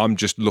sideways. I'm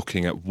just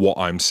looking at what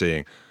I'm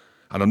seeing.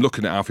 And I'm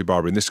looking at Alfie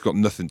Barbary, and this has got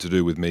nothing to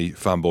do with me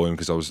fanboying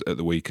because I was at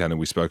the weekend and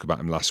we spoke about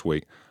him last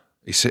week.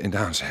 He's sitting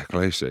down, Zach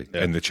Lacey,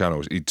 in the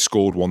channels. He'd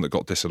scored one that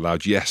got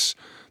disallowed. Yes,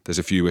 there's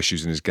a few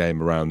issues in his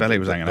game around Belly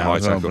was hanging the out high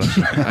as well,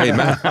 tackle.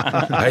 Amen.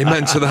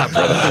 Amen to that,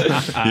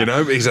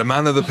 brother. He's a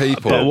man of the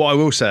people. But what I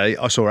will say,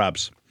 I saw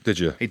abs. Did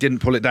you? He didn't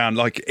pull it down.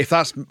 Like, if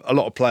that's a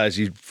lot of players,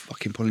 you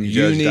fucking pulling your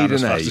You jersey need down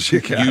as an fast as you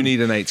 8. can. You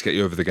need an 8 to get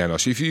you over the game.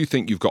 So if you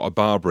think you've got a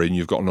Barbary and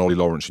you've got an Ollie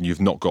Lawrence and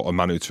you've not got a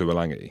Manu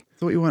Tuolangi, I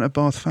thought you weren't a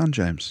Bath fan,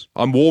 James.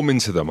 I'm warming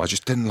to them. I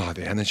just didn't like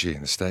the energy in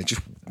the stage.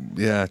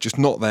 Just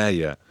not there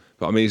yet.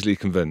 But I'm easily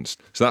convinced.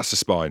 So that's the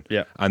spine.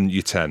 Yeah. And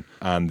your 10.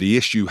 And the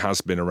issue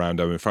has been around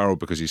Owen Farrell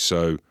because he's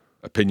so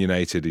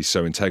opinionated, he's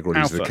so integral,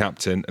 he's the Alpha.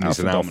 captain, and he's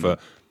an alpha Dominant.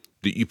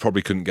 that you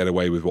probably couldn't get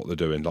away with what they're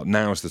doing. Like,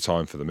 now's the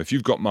time for them. If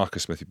you've got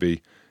Marcus Smith,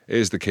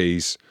 here's the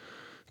keys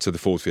to the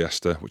Ford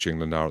Fiesta, which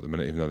England are at the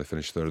minute, even though they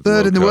finished third.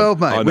 Third in the world,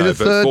 mate. I We're know,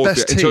 the but third Ford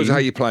best in terms team. of how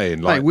you're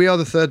playing. Mate, we are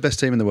the third best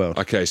team in the world.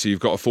 Okay, so you've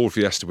got a Ford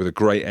Fiesta with a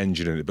great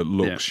engine in it, but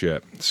looks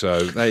shit.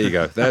 So there you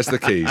go. There's the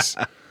keys.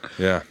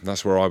 Yeah,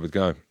 that's where I would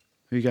go.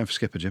 Who are you going for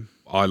skipper, Jim?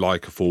 I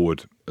like a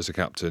forward as a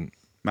captain.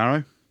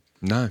 Marrow?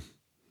 No,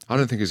 I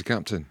don't think he's a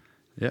captain.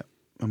 Yeah,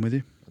 I'm with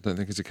you. I don't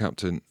think he's a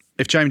captain.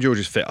 If Jamie George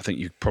is fit, I think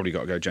you've probably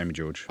got to go Jamie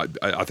George.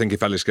 I think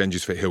if Ellis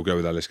Genge's fit, he'll go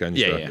with Ellis Genge.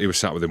 Yeah. He was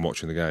sat with him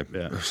watching the game.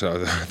 Yeah.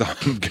 So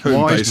I'm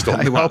going based on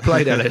that. Well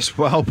played, Ellis.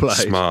 Well played.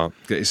 Smart.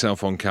 Get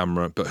yourself on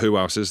camera. But who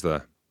else is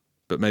there?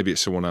 But maybe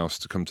it's someone else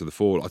to come to the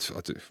fore.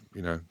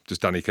 Does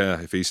Danny Kerr,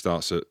 if he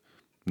starts at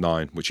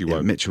 9, which he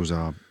won't. Mitchell's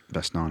our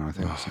best 9, I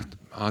think.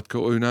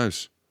 Hardcore, who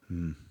knows?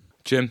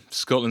 Jim,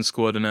 Scotland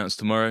squad announced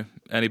tomorrow.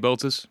 Any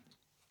bolters?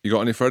 You got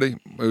any, Freddie?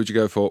 Who would you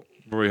go for?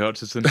 Rory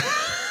Hutchinson.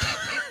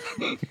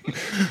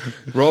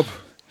 Rob?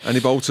 Any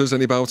bolters?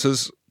 Any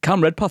belters?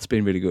 Cam Redpath's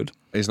been really good.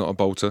 He's not a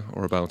bolter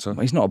or a belter.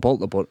 He's not a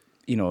bolter, but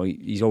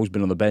he's always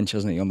been on the bench,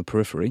 hasn't he, on the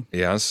periphery? He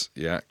has,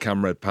 yeah.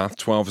 Cam Redpath,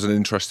 12 is an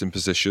interesting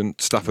position.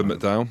 Stafford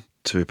McDowell.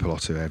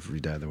 Tuipulotu every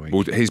day of the week.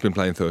 Well, he's been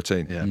playing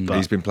 13. Yeah,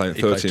 He's been playing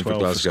he played 13 for 12 for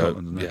Glasgow.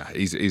 Scotland, isn't he?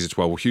 Yeah, he's a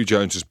 12. Well, Hugh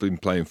Jones has been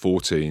playing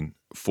 14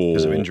 for...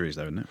 Because of injuries,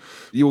 though, isn't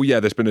it? Well, yeah,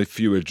 there's been a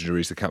few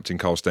injuries. The captain,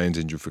 Carl Staines,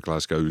 injured for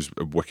Glasgow, who's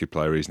a wicked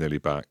player. He's nearly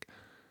back.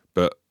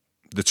 But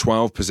the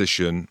 12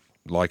 position,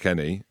 like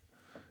any,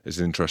 is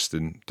an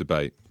interesting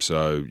debate.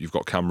 So you've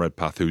got Cam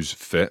Redpath, who's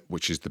fit,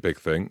 which is the big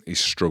thing. He's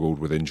struggled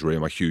with injury.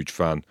 I'm a huge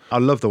fan. I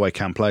love the way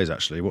Cam plays,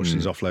 actually. Watching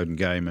his offloading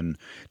game and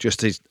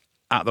just his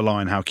at the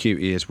line, how cute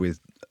he is with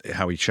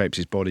how he shapes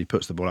his body,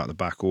 puts the ball out the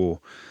back or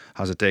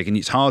has a dig. And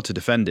it's hard to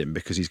defend him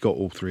because he's got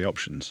all three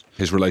options.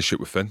 His relationship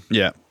with Finn.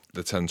 Yeah.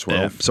 The 10-12.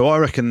 Yeah. So I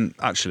reckon,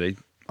 actually,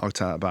 I'll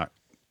take that back.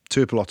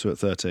 Tuipulotu at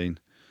 13,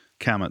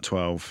 Cam at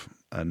 12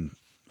 and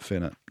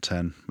Finn at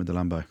 10 with the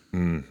Lambo.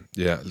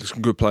 Yeah,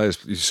 some good players.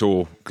 You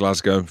saw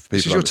Glasgow.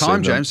 This is your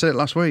time, James. Said it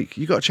last week.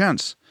 You got a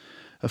chance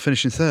of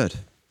finishing third.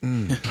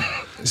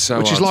 So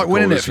which is hard like to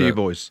winning call, it for isn't you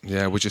boys.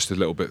 Yeah, we're just a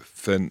little bit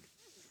thin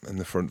in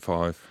the front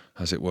five,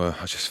 as it were.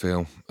 I just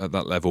feel at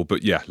that level.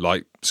 But yeah,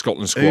 like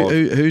Scotland squad.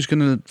 Who's going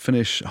to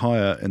finish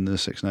higher in the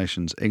Six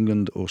Nations,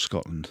 England or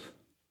Scotland?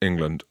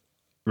 England.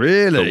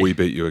 Really? But we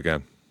beat you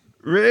again.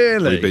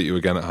 Really? We beat you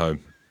again at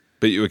home.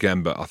 Beat you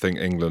again, but I think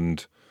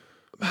England...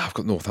 I've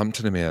got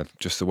Northampton in my head,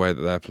 just the way that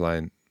they're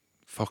playing.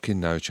 Fucking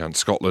no chance.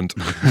 Scotland.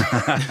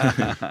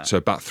 So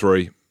back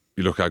three,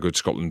 you look how good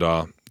Scotland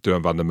are.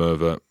 Duhan van der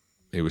Merwe,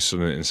 he was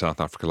sunning it in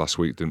South Africa last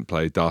week, didn't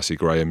play. Darcy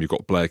Graham, you've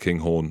got Blair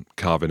Kinghorn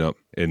carving up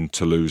in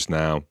Toulouse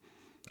now.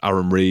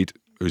 Aaron Reid,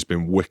 who's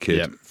been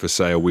wicked for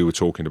sale. We were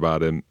talking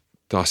about him.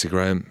 Darcy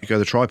Graham. You go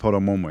the tripod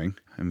on one wing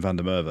and Van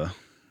der Merwe.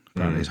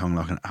 Apparently he's hung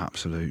like an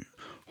absolute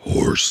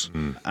horse.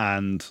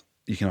 And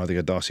you can either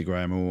go Darcy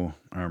Graham or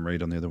Aaron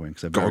Reid on the other wing.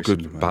 Cause Got a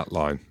good back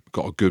line.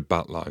 Got a good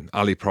back line.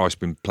 Ali Price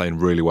been playing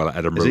really well at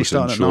Edinburgh. Is he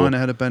starting at 9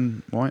 ahead of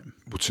Ben White?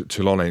 Well,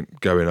 Toulon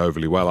ain't going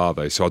overly well, are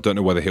they? So I don't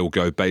know whether he'll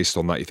go based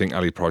on that. You think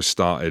Ali Price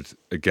started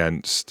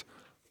against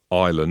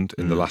Ireland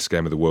in the last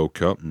game of the World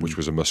Cup, which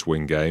was a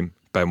must-win game.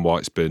 Ben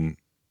White's been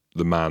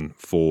the man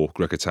for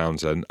Gregor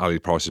Townsend. Ali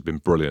Price has been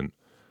brilliant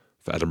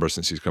for Edinburgh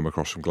since he's come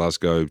across from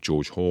Glasgow.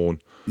 George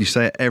Horn. You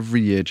say it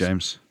every year,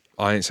 James.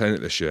 I ain't saying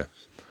it this year.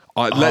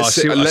 I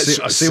see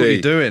what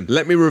you're doing.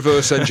 Let me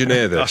reverse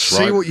engineer this.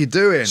 I see what you're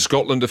doing.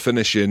 Scotland are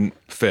finishing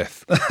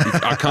 5th.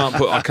 I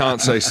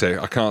can't say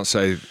 6th. I can't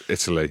say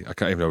Italy. I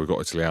can't even know we've got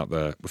Italy out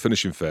there. We're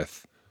finishing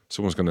 5th.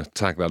 Someone's going to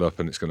tag that up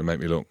and it's going to make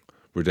me look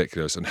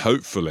ridiculous. And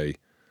hopefully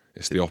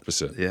it's the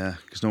opposite. Yeah,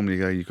 because normally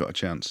you go, you've got a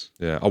chance.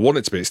 Yeah, I want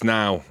it to be. It's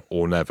now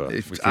or never.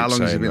 How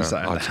long has it been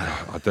saying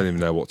that? I don't even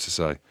know what to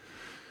say.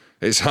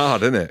 It's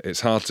hard, isn't it?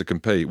 It's hard to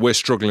compete. We're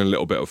struggling a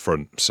little bit up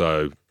front,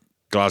 so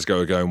Glasgow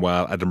are going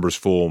well. Edinburgh's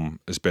form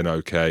has been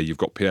okay. You've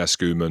got Pierre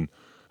Schoeman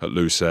at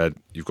Luced.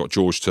 You've got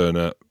George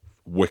Turner,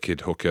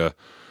 wicked hooker.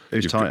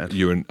 Who's tighter?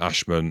 Ewan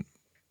Ashman.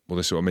 Well,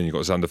 this is what I mean. You've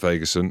got Xander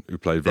Fagerson, who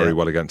played very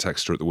well against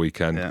Exeter at the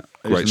weekend. Yeah.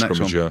 Great Who's the next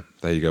scrummager. one?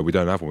 There you go. We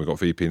don't have one. We've got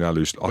VP now.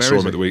 I saw is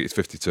him he? at the week. It's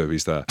 52.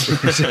 He's there.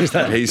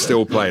 He's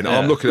still playing.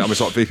 I'm looking at him.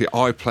 It's like, VP,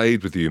 I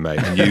played with you,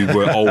 mate, and you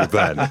were old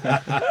then.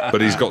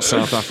 But he's got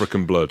South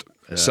African blood.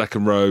 Yeah.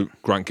 Second row,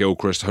 Grant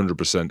Gilchrist,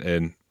 100%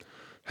 in.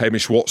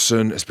 Hamish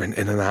Watson has been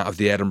in and out of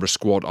the Edinburgh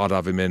squad. I'd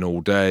have him in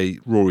all day.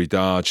 Rory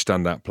Darge,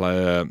 standout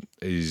player.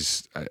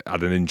 He's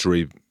had an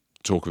injury.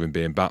 Talk of him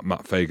being back.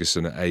 Matt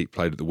Fagerson at 8,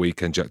 played at the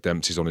weekend. Jack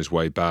Dempsey's on his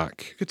way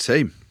back. Good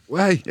team.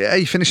 Well, hey, yeah,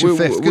 you finished in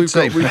 5th. Good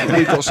team.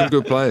 We've got some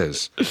good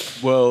players.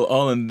 Well,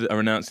 Ireland are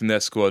announcing their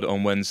squad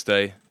on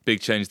Wednesday.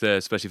 Big change there,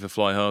 especially for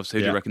fly halves. Who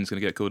do you reckon is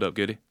going to get called up,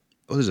 Goody?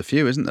 Well, there's a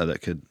few, isn't there,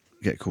 that could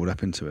get called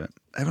up into it.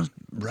 Everyone's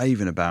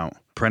raving about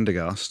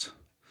Prendergast.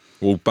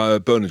 Well,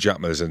 Bernard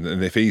Jackman,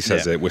 and if he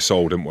says it, we're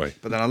sold, aren't we?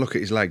 But then I look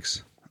at his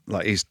legs.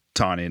 Like, he's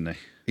tiny, isn't he?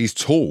 He's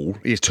tall.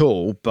 He's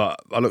tall,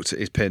 but I looked at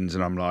his pins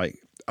and I'm like,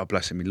 oh,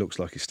 bless him, he looks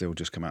like he's still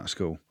just come out of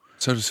school.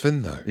 So does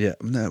Finn, though. Yeah,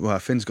 no, well,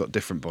 Finn's got a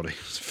different body.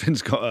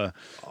 Finn's got a,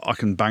 I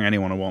can bang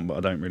anyone I want, but I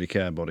don't really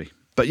care body.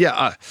 But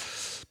yeah,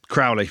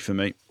 Crowley for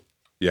me.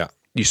 Yeah.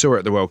 You saw it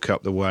at the World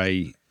Cup, the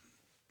way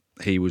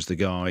he was the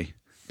guy.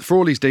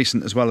 Frawley's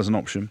decent as well as an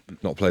option.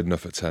 Not played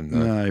enough at 10, though.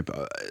 No,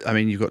 but I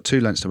mean, you've got 2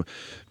 lengths to...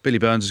 Billy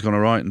Burns has gone all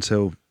right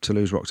until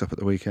Toulouse rocked up at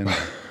the weekend.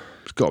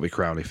 It's got to be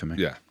Crowley for me.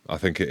 Yeah, I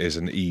think it is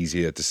an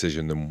easier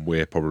decision than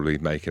we're probably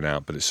making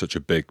out, but it's such a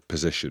big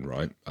position,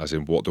 right? As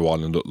in, what do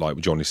Ireland look like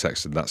with Johnny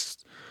Sexton?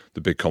 That's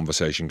the big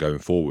conversation going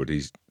forward.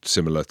 He's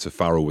similar to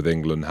Farrell with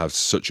England, has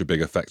such a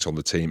big effect on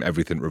the team.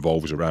 Everything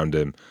revolves around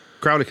him.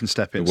 Crowley can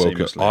step in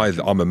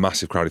seamlessly. I'm a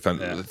massive Crowley fan.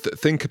 Yeah.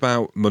 Think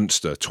about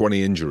Munster,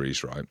 20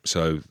 injuries, right?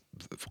 So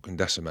fucking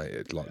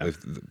decimated. Like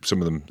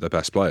some of them, their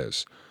best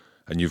players.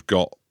 And you've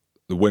got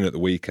the win at the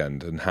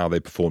weekend and how they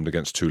performed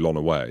against Toulon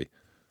away.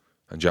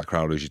 And Jack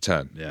Crowley's your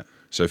 10. Yeah.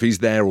 So if he's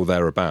there or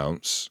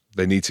thereabouts,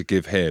 they need to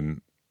give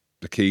him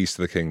the keys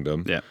to the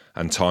kingdom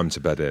and time to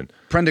bed in.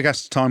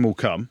 Prendergast's time will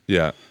come.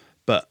 Yeah.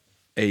 But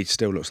he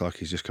still looks like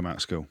he's just come out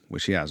of school,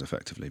 which he has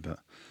effectively.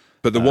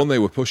 But the one they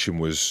were pushing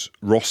was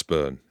Ross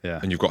Byrne. Yeah.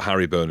 And you've got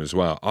Harry Byrne as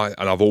well. And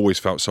I've always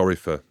felt sorry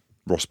for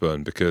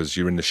Rossburn, because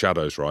you're in the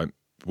shadows, right?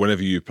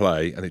 Whenever you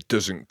play and it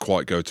doesn't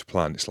quite go to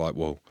plan, it's like,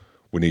 well,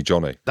 we need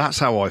Johnny. That's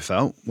how I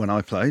felt when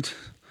I played.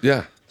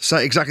 Yeah. So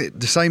exactly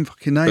the same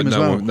fucking name But as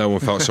well. no one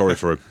felt sorry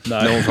for him.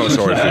 No one felt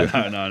sorry for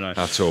him. No.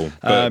 At all.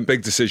 But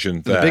big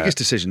decision there. The biggest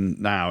decision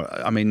now,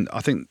 I mean,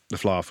 I think the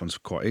fly-off one's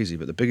quite easy,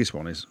 but the biggest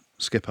one is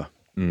skipper.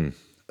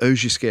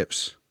 Who's your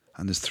skips?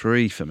 And there's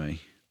 3 for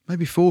me.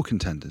 Maybe 4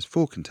 contenders.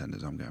 4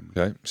 contenders I'm going with.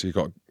 Okay, so you've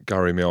got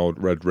Gary, my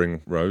old Red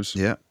Ring Rose,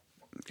 Yeah.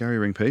 Gary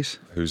Ringpiece.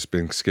 who's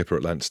been skipper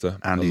at Leinster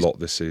And a he's lot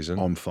this season.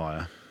 On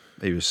fire.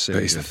 He was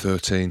But he's serious. the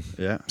 13.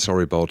 Yeah.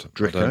 Sorry, Bod.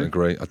 Dricko?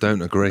 I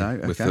don't agree No?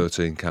 with Okay.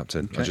 13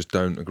 captain. I Okay. just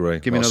don't agree.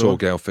 Give me I another saw one.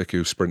 Gail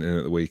Ficku sprinting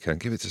at the weekend.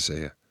 Give it to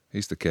Sia.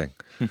 He's the king.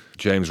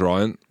 James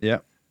Ryan, Yeah.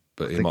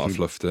 but he think might have he-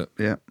 fluffed it.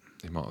 Yeah.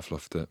 He might have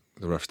fluffed it.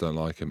 The refs don't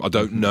like him. I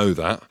don't know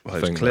that. Well, I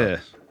it's think clear.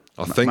 that.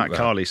 I think Matt that.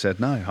 Carley said,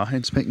 no, I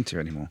ain't speaking to you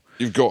anymore.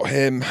 You've got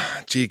him.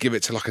 Do you give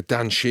it to like a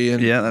Dan Sheehan?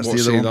 Yeah, that's the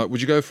What's other he one. like?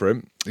 Would you go for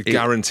him?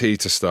 Guaranteed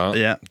to start.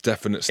 Yeah.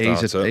 Definite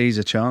starter. He's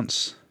a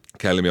chance.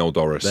 Kelly Old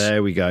Doris.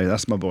 There we go.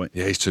 That's my boy.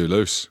 Yeah, he's too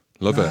loose.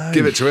 Love it.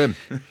 Give it to him.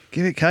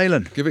 Give it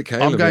Caelan. Give it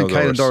Caelan. I'm going Neil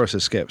Caelan Doris. Doris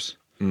as skips.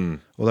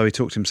 Although he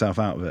talked himself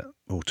out of it,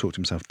 or talked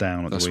himself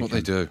down at That's the what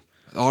weekend. they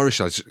do. Irish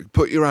lads,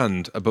 put your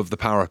hand above the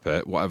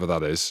parapet, whatever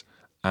that is,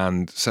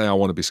 and say, I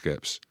want to be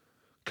skips.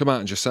 Come out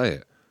and just say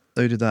it.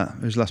 Who did that?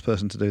 Who's the last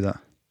person to do that?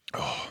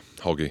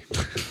 Hoggy.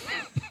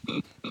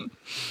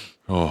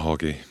 Oh,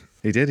 Hoggy.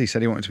 He did. He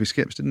said he wanted to be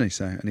skips, didn't he?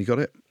 So, and he got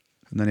it.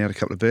 And then he had a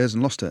couple of beers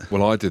and lost it.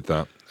 Well, I did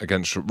that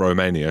against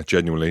Romania,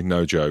 genuinely,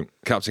 no joke.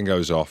 Captain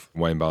goes off,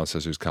 Wayne Barnes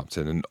says who's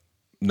captain, and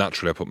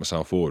naturally I put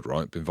myself forward,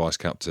 right? Been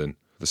vice-captain,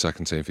 the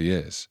second team for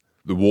years.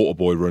 The water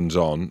boy runs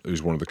on,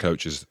 who's one of the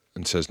coaches,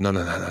 and says, no,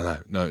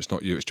 it's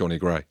not you, it's Johnny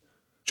Gray.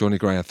 Johnny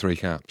Gray had 3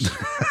 caps.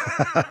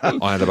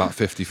 I had about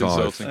 55.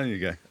 Insulting. There you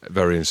go.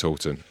 Very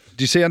insulting.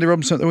 Did you see Andy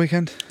Robinson at the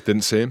weekend?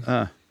 Didn't see him.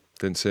 Ah.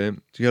 Didn't see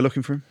him. Did you go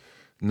looking for him?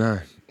 No.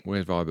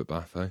 Weird vibe at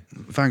Bath, eh?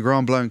 Van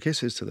Graan blowing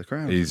kisses to the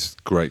crowd. He's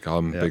great.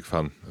 I'm a Yeah. big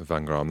fan of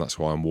Van Graan. That's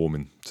why I'm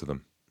warming to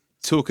them.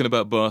 Talking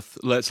about Bath,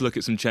 let's look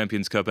at some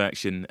Champions Cup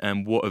action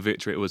and what a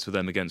victory it was for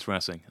them against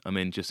Racing. I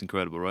mean, just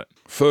incredible, right?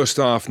 First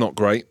half, not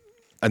great.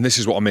 And this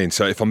is what I mean.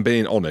 So if I'm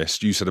being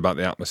honest, you said about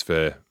the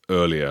atmosphere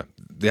earlier.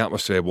 The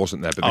atmosphere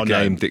wasn't there, but the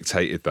game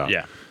dictated that.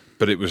 Yeah.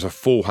 But it was a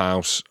full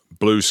house,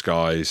 blue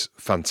skies,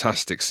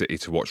 fantastic city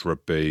to watch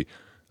rugby.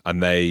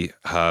 And they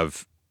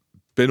have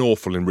been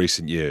awful in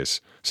recent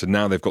years. So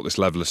now they've got this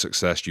level of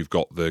success. You've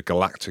got the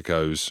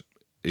Galacticos,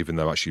 even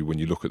though actually when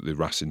you look at the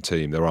Racing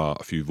team, there are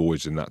a few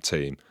voids in that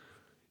team.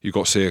 You've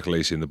got Sia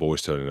Khaleesi and the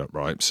boys turning up,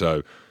 right?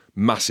 So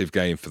massive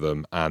game for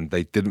them. And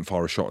they didn't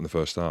fire a shot in the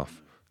first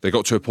half. They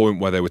got to a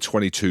point where they were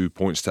 22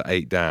 points to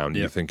 8 down.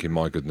 You're thinking,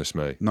 my goodness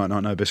me. No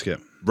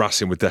biscuit.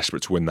 Racing were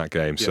desperate to win that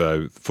game.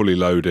 So fully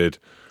loaded,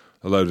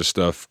 a load of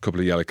stuff, a couple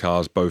of yellow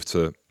cards, both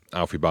to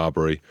Alfie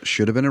Barbary.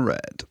 Should have been a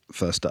red,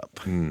 first up.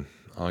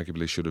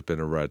 Arguably should have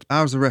been a red.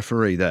 How's the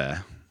referee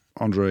there?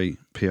 Andre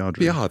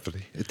Piadri.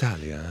 Piadri,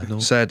 Italiano.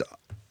 Said,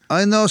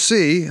 I now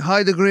see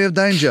high degree of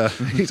danger.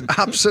 He's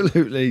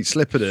absolutely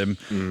slipping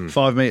him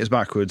 5 metres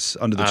backwards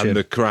under the And chin.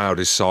 the crowd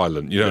is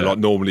silent. You know, like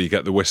normally you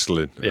get the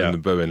whistling Yeah. and the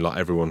booing, like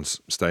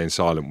everyone's staying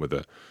silent with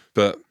it.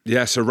 But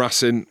yeah, so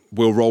Racing,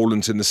 Will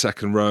Rowland's in the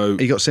second row.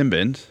 He got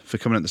sin-binned for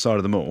coming at the side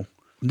of the mall.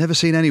 Never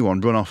seen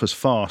anyone run off as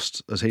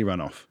fast as he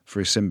ran off for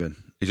his sin bin.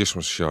 He just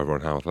wants to show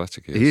everyone how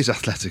athletic he is. He is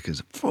athletic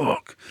as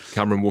fuck.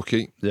 Cameron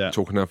Wookie, Yeah.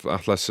 talking of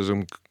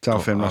athleticism. Finn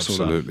Russell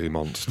there. Absolutely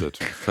monstered.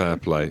 Fair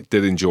play.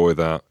 Did enjoy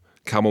that.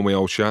 Camel, my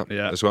old chap,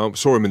 Yeah. as well.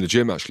 Saw him in the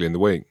gym actually in the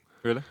week.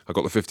 Really? I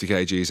got the 50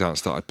 kgs out,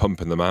 started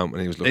pumping them out,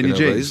 and he was looking your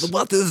over. jeans? He's,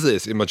 what is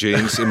this? In my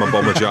jeans, in my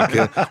bomber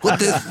jacket.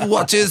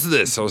 What is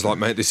this? I was like,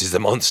 mate, this is the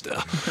monster.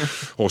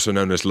 Also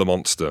known as Le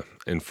Monster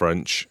in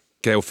French.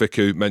 Gail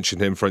Ficku,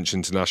 mentioned him, French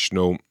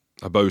international.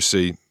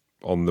 Abosi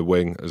on the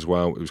wing as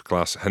well. It was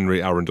class.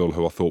 Henry Arundel,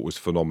 who I thought was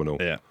phenomenal.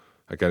 Yeah.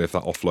 Again, if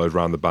that offload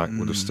round the back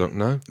would have stuck.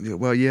 No? Yeah,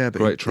 well, yeah, but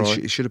Great try.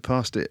 he should have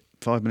passed it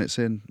 5 minutes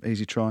in.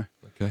 Easy try.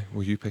 Okay,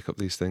 well, you pick up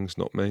these things,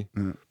 not me.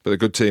 But a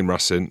good team,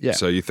 Racing. Yeah.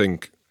 So you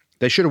think...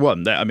 They should have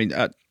won. I mean,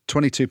 at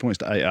 22 points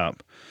to 8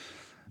 up.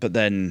 But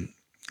then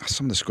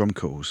some of the scrum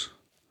calls.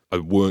 I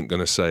weren't going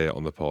to say it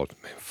on the pod.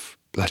 I mean,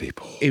 bloody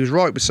ball. He was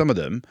right with some of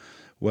them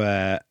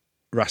where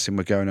Racing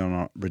were going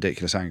on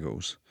ridiculous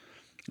angles.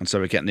 And so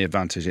we're getting the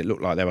advantage. It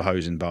looked like they were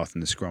hosing Bath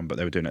in the scrum, but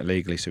they were doing it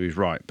illegally, so he was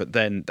right. But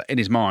then in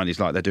his mind, he's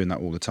like, they're doing that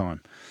all the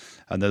time.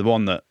 And the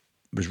one that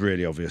was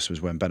really obvious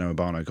was when Beno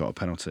Urbano got a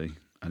penalty,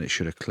 and it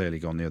should have clearly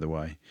gone the other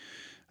way.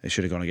 It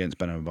should have gone against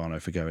Beno Urbano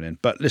for going in.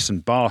 But listen,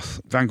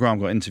 Bath, Van Graan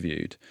got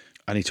interviewed,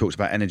 and he talked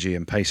about energy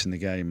and pace in the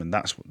game, and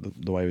that's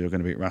the way we were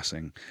going to beat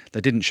Racing.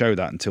 They didn't show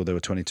that until they were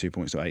 22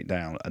 points to 8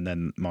 down, and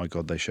then, my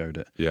God, they showed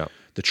it. Yeah.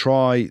 The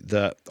try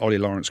that Ollie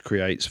Lawrence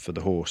creates for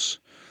the horse,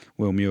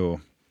 Will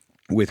Muir,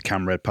 with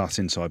Cam Redpath's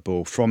inside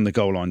ball from the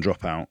goal line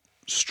dropout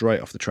straight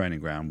off the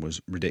training ground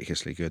was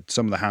ridiculously good.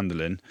 Some of the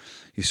handling,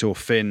 you saw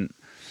Finn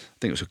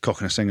think it was a Cock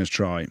and a Singer's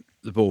try,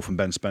 the ball from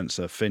Ben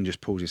Spencer, Finn just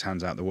pulls his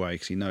hands out the way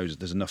because he knows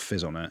there's enough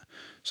fizz on it.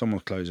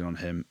 Someone's closing on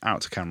him,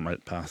 out to Cameron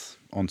Redpath,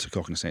 onto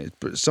Cock and a Singer.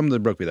 But some of the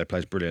rugby they play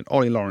is brilliant.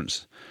 Ollie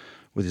Lawrence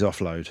with his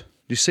offload.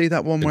 Do you see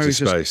that one where Into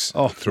he's space,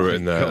 just threw it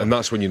in there, and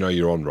that's when you know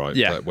you're on, right?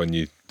 Yeah. Like when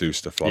you do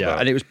stuff like yeah, that.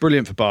 and it was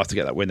brilliant for Bath to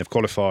get that win. They've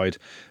qualified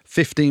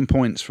 15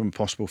 points from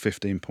possible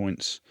 15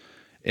 points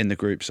in the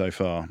group so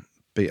far.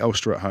 Beat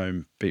Ulster at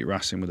home, beat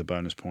Racing with a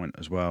bonus point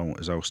as well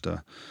as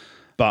Ulster.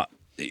 But,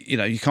 you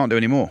know, you can't do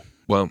any more.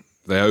 Well,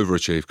 they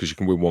overachieved because you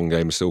can win one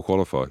game and still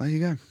qualify. There you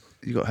go.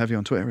 You got heavy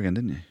on Twitter again,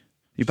 didn't you?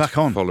 You're back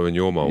on. Following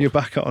your mould. You're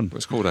back on.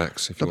 It's called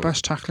X. If The you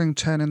best tackling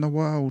 10 in the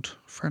world,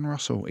 Finn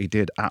Russell. He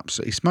did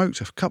absolutely. He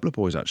smoked a couple of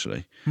boys,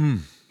 actually.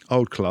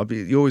 Old club.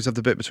 You always have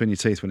the bit between your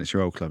teeth when it's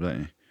your old club,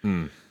 don't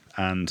you?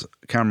 And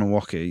Cameron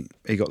Wackey,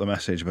 he got the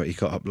message, but he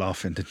got up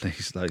laughing, didn't he?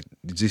 He's like,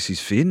 this is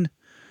Finn?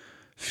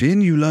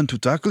 Finn, you learned to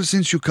tackle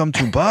since you come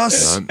to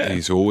Bath? No,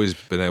 he's always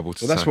been able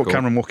to Well, that's tackle. what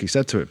Cameron Wackey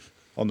said to him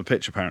on the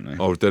pitch, apparently.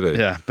 Oh, did he?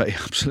 Yeah, but he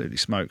absolutely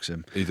smokes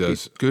him. He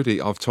does.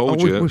 Goody, I've told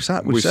Oh, you. we've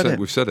said it.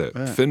 We've said it.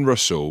 Yeah. Finn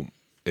Russell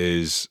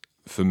is,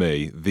 for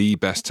me, the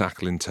best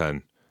tackling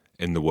 10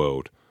 in the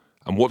world.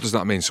 And what does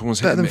that mean? Someone's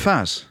Better hitting than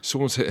me. Faz.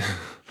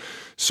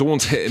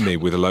 Someone's hitting me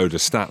with a load of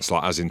stats,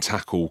 like as in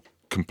tackle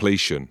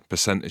completion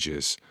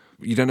percentages.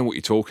 You don't know what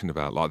you're talking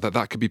about. Like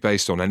that could be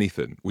based on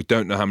anything. We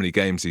don't know how many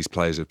games these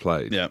players have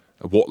played. Yeah.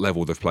 At what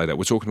level they've played at.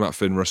 We're talking about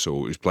Finn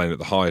Russell, who's playing at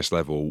the highest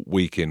level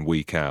week in,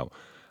 week out.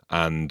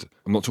 And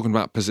I'm not talking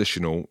about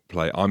positional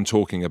play. I'm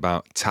talking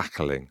about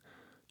tackling,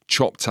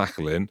 chop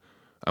tackling.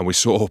 And we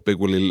saw Big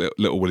Willie,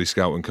 Little Willie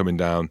Skelton coming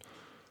down.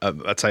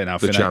 I tell you now,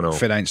 The channel.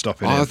 Finn ain't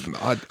stopping him.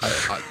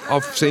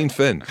 I've seen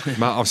Finn.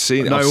 Matt, I've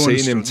seen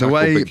him The tackle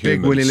way big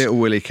humans. Willie, Little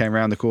Willie came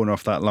round the corner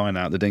off that line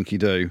out, the dinky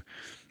do,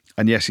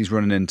 and yes, he's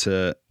running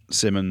into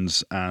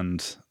Simmons and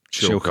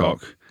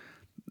Shilcock.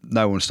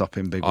 No one's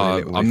stopping Big Willie,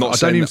 Little Willie. I'm not I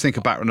saying don't even that- think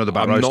about another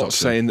back row I'm not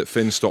stops him. saying that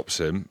Finn stops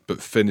him,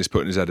 but Finn is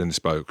putting his head in the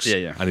spokes.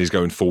 Yeah. And he's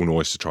going full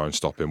noise to try and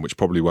stop him, which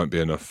probably won't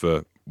be enough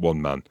for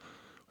one man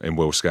in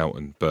Will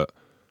Skelton. But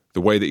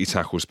the way that he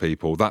tackles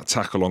people, that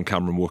tackle on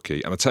Cameron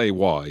Wookey, and I'll tell you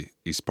why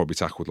he's probably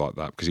tackled like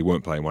that, because he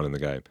weren't playing well in the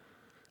game.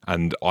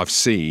 And I've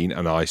seen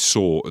and I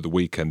saw at the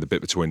weekend the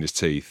bit between his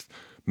teeth,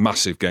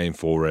 massive game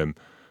for him,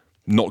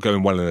 not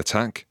going well in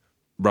attack.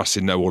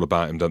 Racing know all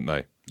about him, don't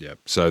they? Yeah.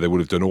 So they would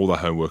have done all their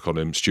homework on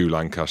him. Stu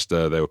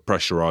Lancaster, they were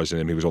pressurising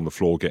him. He was on the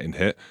floor getting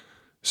hit.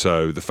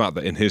 So the fact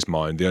that in his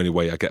mind, the only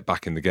way I get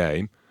back in the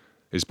game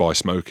is by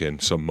smoking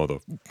some mother.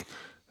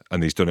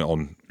 And he's done it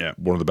on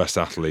one of the best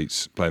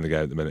athletes playing the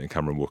game at the minute in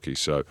Cameron Wookey.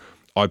 So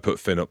I put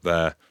Finn up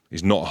there.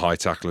 He's not a high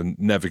tackler,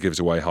 never gives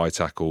away high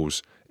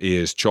tackles. He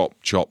is chop,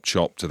 chop,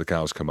 chop till the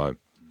cows come home.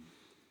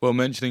 Well,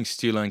 mentioning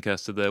Stu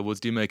Lancaster there, what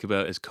do you make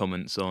about his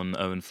comments on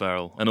Owen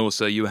Farrell? And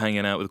also, you were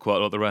hanging out with quite a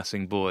lot of the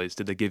Racing boys.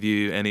 Did they give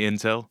you any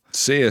intel?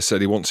 Sia said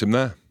he wants him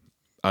there.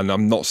 And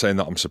I'm not saying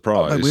that I'm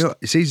surprised.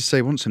 It's easy to say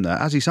he wants him there.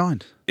 Has he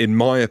signed? In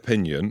my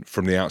opinion,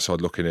 from the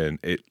outside looking in,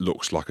 it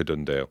looks like a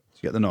done deal.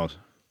 Did you get the nod?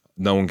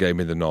 No one gave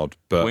me the nod,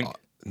 but Wink?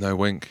 No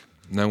wink.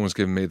 No one's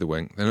given me the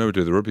wink. They never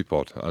do the rugby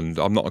pod, and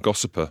I'm not a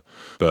gossiper,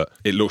 but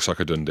it looks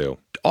like a done deal.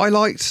 I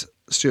liked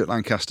Stuart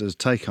Lancaster's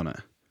take on it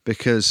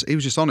because he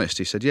was just honest.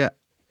 He said, yeah,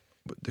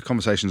 the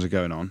conversations are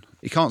going on.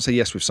 He can't say,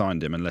 yes, we've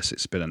signed him unless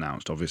it's been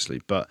announced,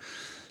 obviously. But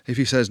if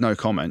he says no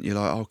comment, you're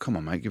like, oh, come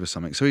on, mate, give us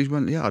something. So he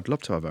went, yeah, I'd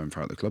love to have Owen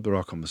Farrell at the club. There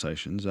are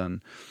conversations,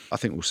 and I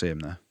think we'll see him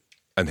there.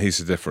 And he's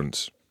the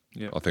difference.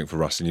 Yeah. I think for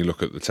Racing, you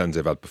look at the 10s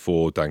they've had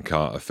before, Dan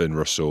Carter, Finn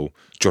Russell,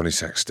 Johnny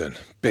Sexton,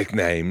 big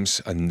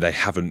names, and they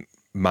haven't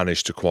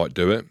managed to quite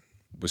do it.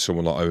 With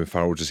someone like Owen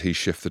Farrell, does he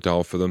shift the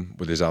dial for them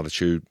with his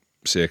attitude?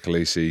 Sia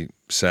Khaleesi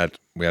said,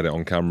 we had it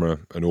on camera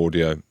and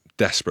audio,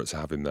 desperate to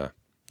have him there.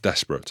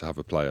 Desperate to have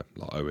a player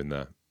like Owen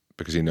there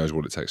because he knows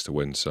what it takes to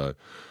win. So,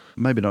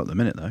 Maybe not at the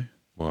minute, though.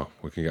 well,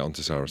 we can get on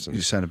to Saracens.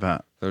 You're saying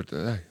about Hey,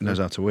 he knows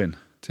how to win.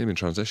 team in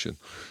transition.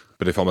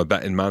 But if I'm a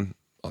betting man,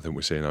 I think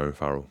we're seeing Owen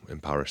Farrell in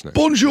Paris next.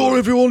 Bonjour,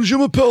 everyone. Je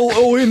m'appelle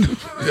Owen.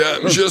 Yeah,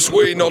 je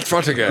suis not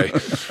fatigué.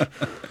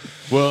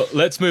 Well,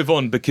 let's move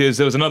on because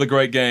there was another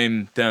great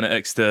game down at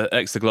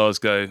Exeter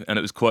Glasgow, and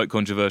it was quite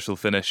controversial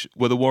finish.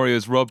 Were the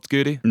Warriors robbed,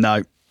 Goody?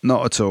 No,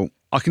 not at all.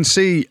 I can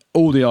see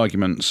all the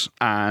arguments,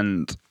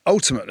 and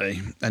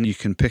ultimately, and you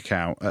can pick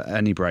out at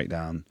any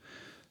breakdown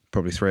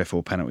probably 3 or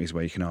 4 penalties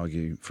where you can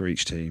argue for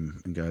each team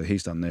and go,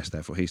 he's done this,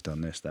 therefore he's done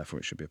this, therefore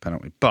it should be a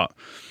penalty. But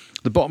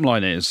the bottom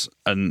line is,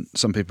 and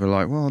some people are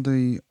like, well,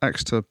 the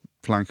Exeter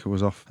flanker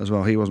was off as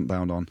well. He wasn't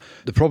bound on.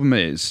 The problem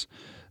is,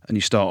 and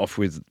you start off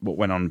with what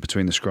went on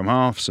between the scrum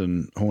halves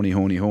and Horney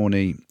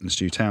and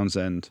Stu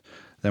Townsend.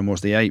 Then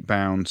was the 8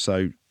 bound.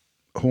 So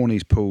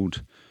Horney's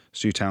pulled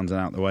Stu Townsend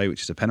out the way,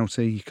 which is a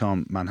penalty. You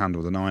can't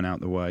manhandle the 9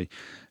 out the way.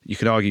 You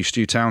could argue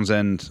Stu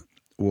Townsend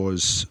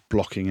was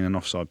blocking in an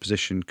offside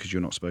position because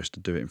you're not supposed to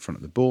do it in front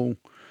of the ball.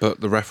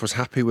 But the ref was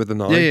happy with the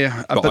 9.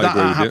 Yeah. But I that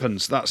agree with you.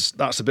 happens.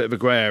 That's a bit of a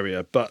grey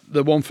area. But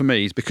the one for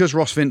me is because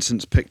Ross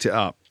Vincent's picked it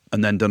up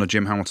and then done a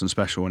Jim Hamilton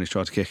special when he's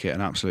tried to kick it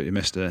and absolutely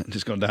missed it and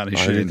just gone down his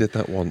I only shin. did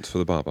that once for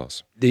the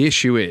Barbars. The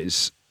issue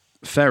is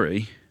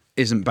Ferry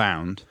isn't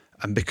bound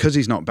And because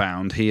he's not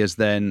bound, he has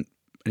then,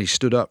 and he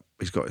stood up,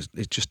 he's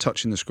just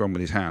touching the scrum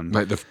with his hand.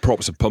 Mate, the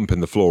props are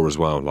pumping the floor as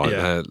well. Like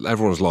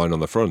everyone's lying on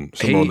the front,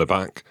 some on the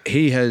back.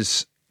 He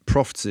has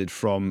profited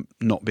from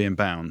not being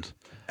bound.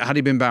 Had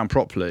he been bound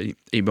properly,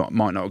 he might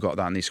not have got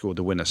that, and he scored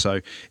the winner. So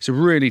it's a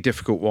really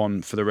difficult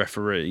one for the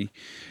referee.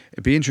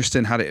 It'd be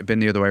interesting had it been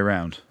the other way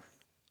around.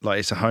 Like,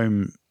 it's a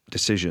home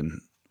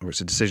decision, or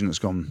it's a decision that's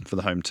gone for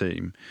the home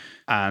team.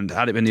 And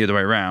had it been the other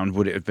way around,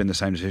 would it have been the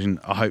same decision?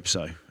 I hope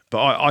so.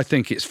 But I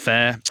think it's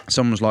fair.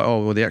 Someone was like,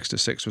 oh, well, the extra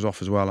 6 was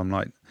off as well. I'm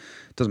like,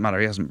 it doesn't matter.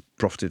 He hasn't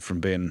profited from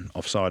being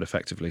offside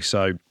effectively.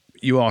 So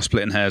you are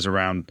splitting hairs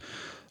around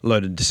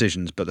loaded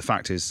decisions. But the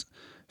fact is,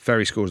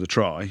 Ferry scores the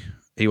try.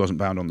 He wasn't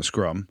bound on the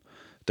scrum.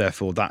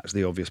 Therefore, that's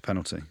the obvious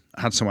penalty.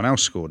 Had someone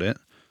else scored it,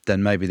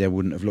 then maybe they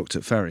wouldn't have looked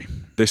at Ferry.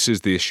 This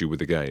is the issue with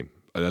the game,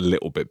 a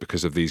little bit,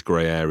 because of these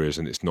grey areas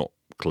and it's not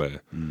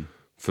clear.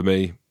 For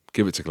me,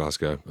 give it to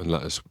Glasgow and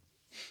let us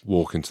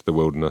walk into the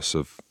wilderness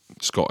of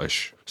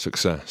Scottish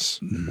success.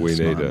 We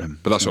need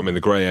it. But that's what I mean,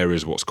 the grey area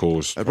is what's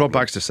caused. Rob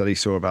Baxter said he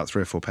saw about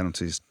 3 or 4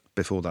 penalties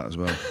before that as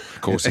well.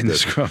 Of course in he the did.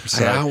 scrum.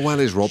 So, Hey, how well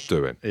is Rob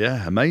doing?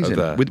 yeah, amazing.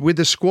 There. With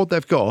the squad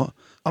they've got,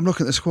 I'm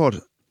looking at the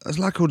squad. There's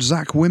a lad called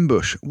Zach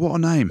Wimbush. What a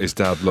name. His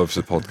dad loves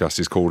the podcast.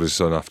 He's called his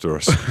son after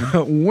us.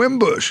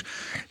 Wimbush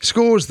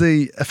scores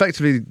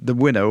effectively the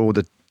winner, or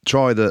the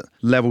try that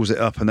levels it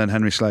up, and then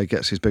Henry Slade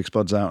gets his big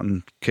spuds out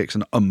and kicks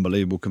an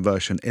unbelievable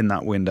conversion in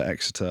that wind at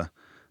Exeter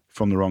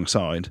from the wrong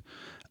side.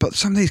 But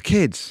some of these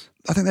kids,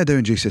 I think they're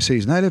doing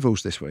GCSEs and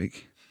A-levels this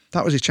week.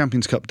 That was his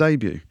Champions Cup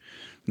debut.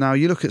 Now,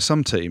 you look at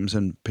some teams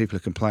and people are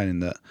complaining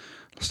that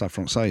Stade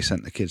Francais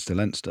sent the kids to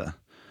Leinster.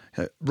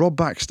 Rob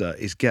Baxter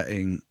is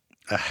getting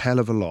a hell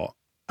of a lot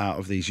out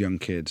of these young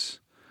kids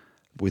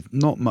with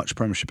not much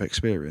Premiership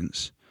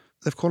experience.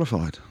 They've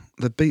qualified.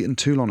 They've beaten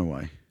Toulon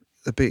away.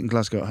 They've beaten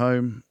Glasgow at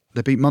home.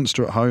 They beat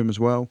Munster at home as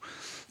well.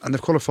 And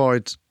they've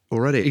qualified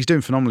already. He's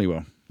doing phenomenally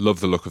well. Love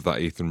the look of that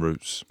Ethan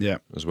Roots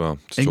as well.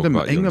 To talk England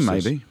about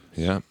youngsters. maybe.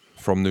 Yeah,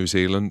 from New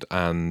Zealand,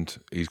 and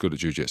he's good at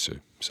jiu-jitsu.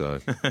 So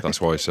that's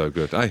why he's so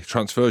good. Hey,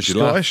 transfers you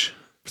Scottish?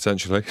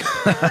 Potentially.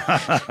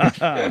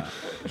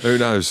 Who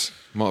knows?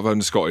 Might have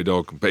owned a Scotty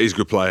dog, but he's a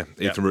good player,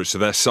 Ethan Roots. So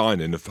they're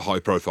signing of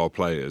high-profile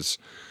players,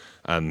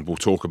 and we'll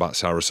talk about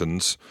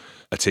Saracens,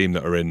 a team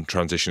that are in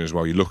transition as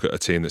well. You look at a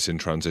team that's in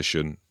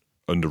transition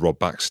under Rob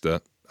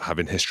Baxter,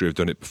 having history of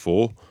done it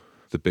before.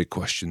 The big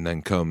question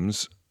then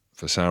comes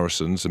for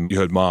Saracens, and you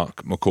heard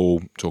Mark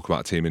McCall talk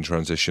about a team in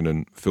transition,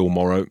 and Phil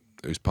Morrow,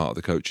 who's part of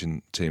the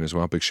coaching team as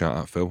well. Big shout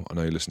out, Phil. I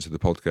know you listen to the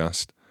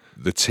podcast.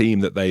 The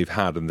team that they've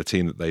had and the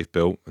team that they've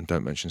built, and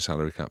don't mention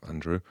salary cap,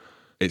 Andrew,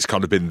 it's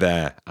kind of been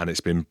there and it's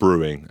been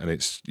brewing,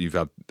 and you've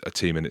had a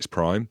team in its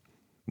prime.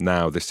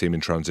 Now this team in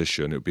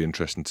transition, it'll be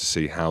interesting to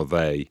see how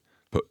they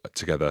put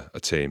together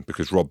a team,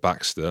 because Rob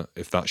Baxter,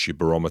 if that's your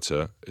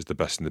barometer, is the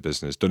best in the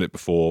business. Done it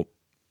before,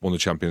 won the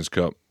Champions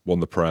Cup,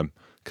 won the Prem.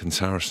 Can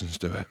Saracens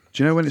do it?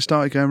 Do you know when it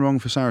started going wrong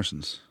for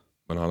Saracens?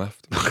 When I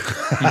left.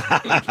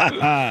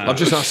 I'm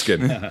just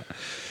asking.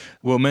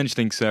 Well,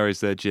 mentioning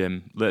Sarries there,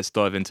 Jim, let's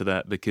dive into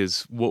that,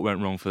 because what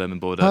went wrong for them in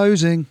Bordeaux?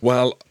 Posing.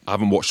 Well, I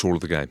haven't watched all of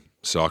the game,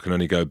 so I can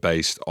only go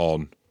based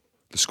on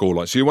the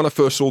scoreline. So when I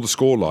first saw the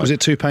scoreline... Was it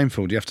too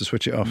painful? Do you have to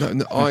switch it off?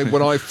 No,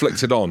 when I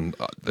flicked it on,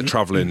 the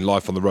travelling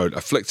life on the road, I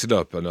flicked it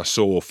up and I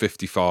saw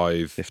 15.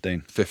 I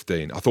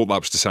thought that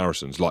was the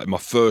Saracens. Like, my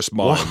first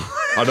mind...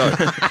 I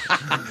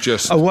know.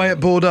 Just Away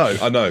at Bordeaux?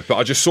 I know, but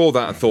I just saw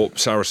that and thought,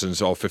 Saracens,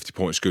 50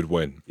 points, good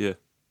win. Yeah.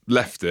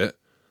 Left it.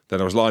 Then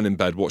I was lying in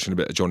bed watching a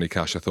bit of Johnny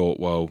Cash. I thought,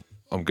 well,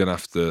 I'm going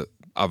to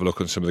have a look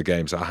at some of the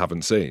games that I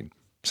haven't seen.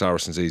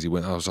 Saracens easy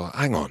win. I was like,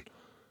 hang on.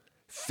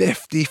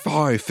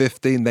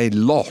 55-15, they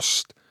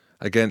lost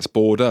against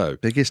Bordeaux.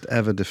 Biggest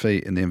ever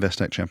defeat in the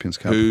Investec Champions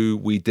Cup. Who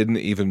we didn't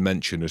even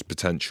mention as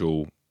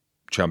potential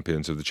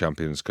champions of the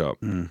Champions Cup,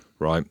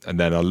 right? And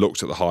then I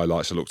looked at the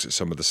highlights, I looked at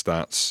some of the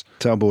stats.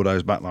 Tell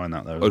Bordeaux's backline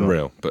that, though. as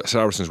Unreal. well. But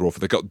Saracens were awful.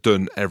 They got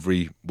done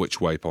every which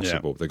way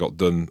possible. Yeah. They got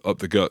done up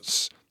the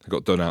guts, they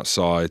got done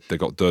outside, they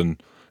got done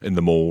in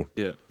the mall.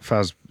 Yeah.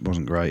 Faz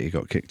wasn't great. He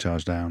got kick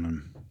charged down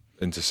and...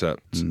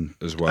 Intercept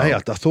as well. Hey, I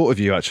thought of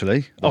you,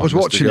 actually. I was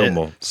Mr. watching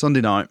Gilmore. it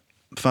Sunday night.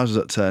 Faz was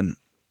at 10.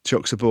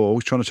 Chucks the ball.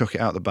 He's trying to chuck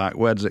it out the back.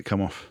 Where does it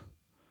come off?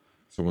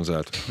 Someone's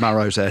head.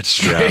 Marrow's head.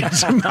 Straight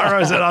to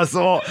Marrow's head. I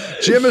thought,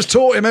 Jim has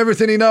taught him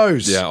everything he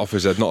knows. Yeah, off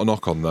his head. Not a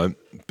knock on, though.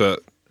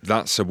 But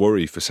that's a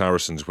worry for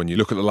Saracens when you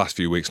look at the last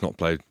few weeks, not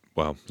played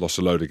well, lost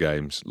a load of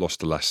games, lost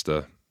to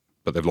Leicester,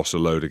 but they've lost a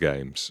load of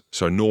games.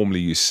 So normally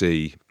you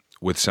see,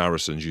 with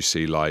Saracens, you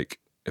see like,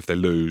 if they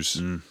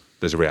lose,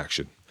 there's a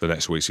reaction the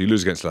next week. So you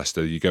lose against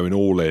Leicester, you're going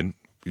all in,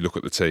 you look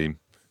at the team,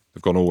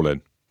 they've gone all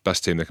in.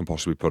 Best team they can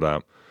possibly put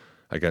out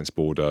against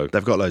Bordeaux.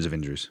 They've got loads of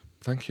injuries.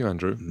 Thank you,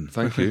 Andrew.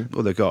 Thank you.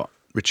 Well, they've got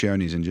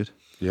Riccioni's injured.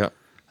 Yeah.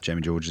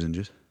 Jamie George is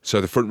injured.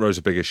 So the front row's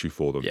a big issue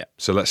for them. Yeah.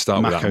 So let's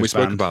start with that. And we Mako's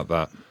spoke banned. about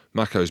that.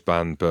 Mako's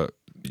banned, but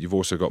you've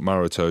also got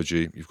Maro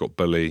Toji, you've got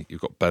Billy,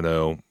 you've got Ben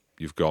Earl,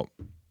 you've got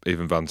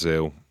Even Van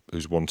Zyl,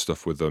 who's won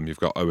stuff with them. You've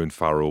got Owen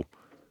Farrell,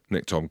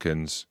 Nick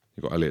Tompkins,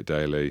 you've got Elliot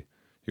Daly,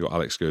 you've got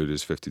Alex Good,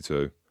 who's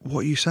 52.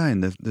 What are you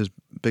saying? There's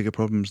bigger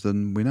problems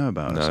than we know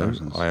about. No,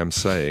 I am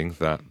saying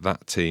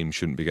that team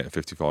shouldn't be getting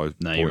 55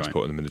 No, you're points right.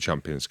 putting them in the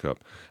Champions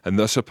Cup. And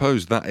I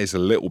suppose that is a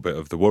little bit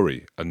of the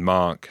worry. And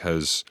Mark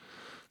has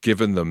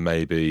given them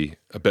maybe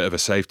a bit of a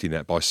safety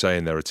net by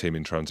saying they're a team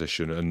in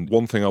transition. And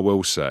one thing I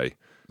will say,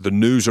 the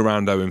news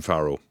around Owen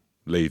Farrell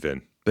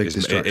leaving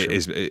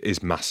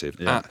is massive.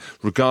 Yeah.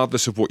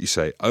 Regardless of what you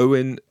say,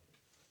 Owen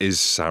is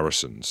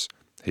Saracens.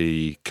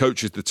 He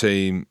coaches the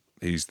team.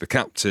 He's the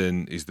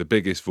captain. He's the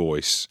biggest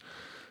voice.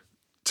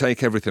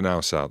 Take everything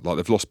else out. Like,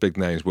 they've lost big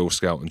names, Will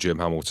Skelton, Jim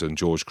Hamilton,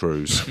 George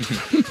Cruz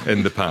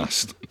in the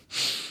past.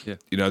 Yeah.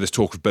 You know, there's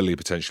talk of Billy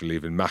potentially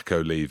leaving,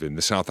 Mako leaving,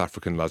 the South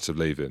African lads are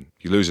leaving.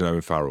 You're losing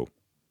Owen Farrell.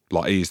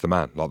 Like, he's the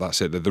man. Like,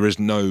 that's it. There is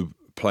no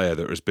player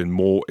that has been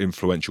more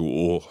influential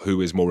or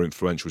who is more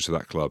influential to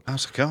that club.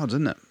 House of Cards,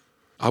 isn't it?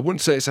 I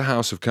wouldn't say it's a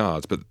house of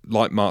cards, but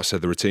like Mark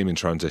said, they're a team in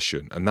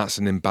transition, and that's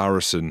an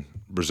embarrassing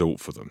result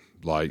for them.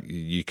 Like,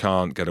 you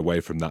can't get away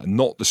from that.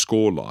 Not the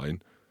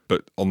scoreline,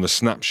 but on the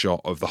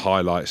snapshot of the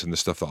highlights and the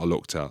stuff that I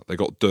looked at, they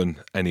got done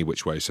any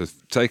which way. So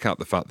take out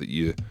the fact that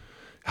you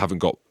haven't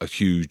got a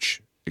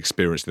huge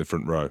experience in the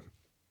front row.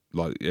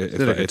 Like,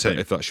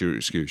 if that's your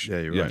excuse. Yeah,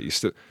 you're right. You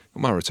still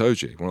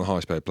Maritoji, one of the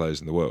highest paid players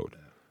in the world.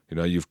 You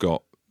know, you've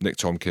got Nick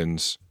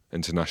Tompkins,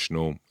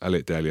 international,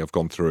 Elliot Daly, I've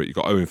gone through it. You've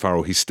got Owen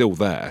Farrell, he's still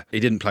there. He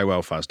didn't play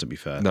well, Faz, to be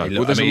fair. No, he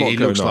well, there's a lot he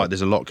going looks on. like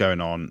there's a lot going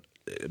on,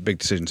 big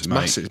decision to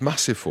make. It's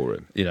massive for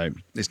him. You know,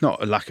 it's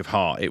not a lack of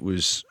heart. It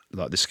was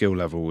like the skill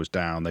level was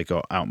down. They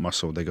got out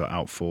muscled. They got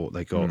out fought.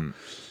 They got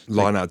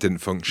Line out didn't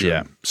function.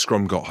 Yeah.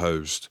 Scrum got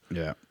hosed.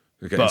 yeah.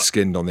 They're getting But-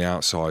 skinned on the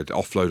outside,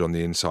 offload on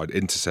the inside,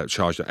 intercept,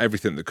 charge.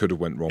 Everything that could have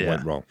went wrong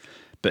went wrong.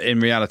 But in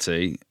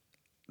reality,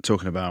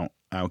 talking about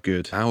how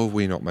good How have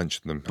we not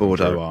mentioned them?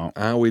 Bordeaux Andrew? are.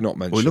 How have we not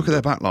mentioned Well, look at them?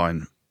 their back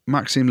line.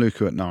 Maxime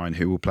Lucu at 9,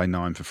 who will play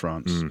 9 for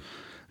France.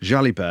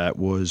 Jalibert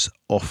was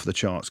off the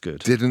charts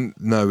good.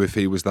 Didn't know if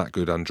he was that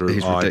good, Andrew.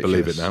 He's I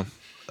believe it ridiculous. now.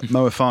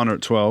 Moefana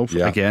at 12,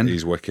 Yeah, again.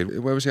 he's wicked.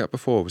 Where was he at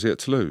before? Was he at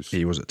Toulouse?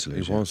 He was at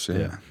Toulouse. He was,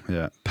 yeah.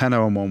 Yeah.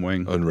 Peno on one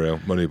wing. Unreal.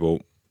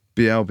 Moneyball.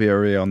 Biel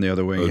Biarri on the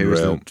other wing, who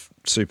was the Unreal.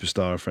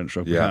 superstar of French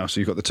rugby Yeah. now. So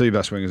you've got the two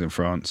best wingers in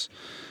France,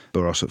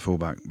 Boros at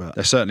fullback. But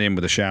they're certainly in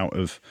with a shout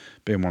of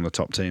being one of the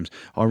top teams.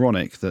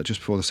 Ironic that just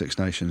before the Six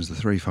Nations, the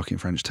 3 fucking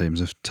French teams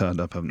have turned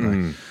up,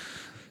 haven't they?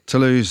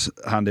 Toulouse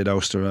handed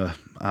Ulster an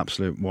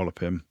absolute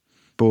walloping.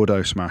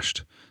 Bordeaux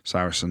smashed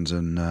Saracens,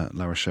 and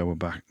La Rochelle were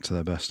back to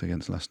their best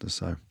against Leicester.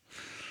 So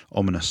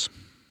ominous.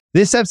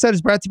 This episode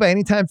is brought to you by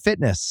Anytime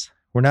Fitness.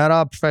 We're not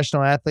all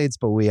professional athletes,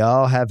 but we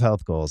all have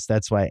health goals.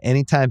 That's why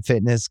Anytime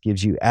Fitness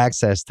gives you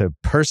access to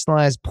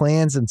personalized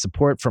plans and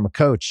support from a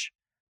coach.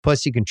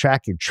 Plus, you can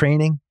track your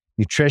training,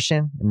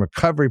 nutrition, and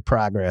recovery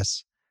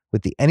progress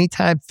with the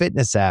Anytime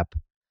Fitness app,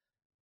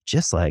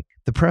 just like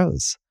the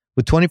pros.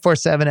 With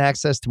 24/7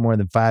 access to more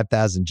than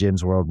 5,000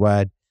 gyms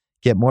worldwide,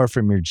 get more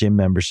from your gym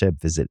membership.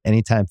 Visit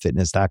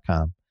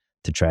anytimefitness.com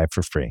to try it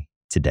for free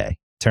today.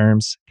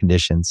 Terms,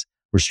 conditions,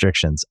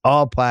 restrictions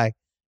all apply.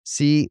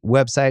 See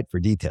website for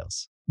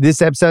details.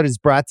 This episode is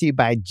brought to you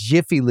by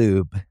Jiffy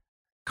Lube.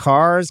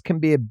 Cars can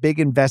be a big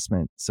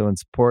investment, so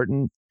it's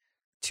important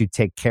to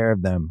take care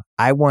of them.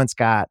 I once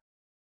got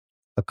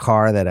a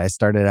car that I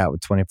started out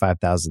with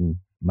 25,000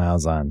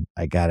 miles on.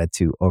 I got it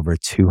to over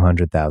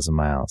 200,000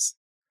 miles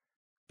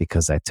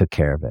because I took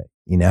care of it.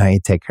 You know how you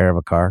take care of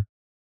a car?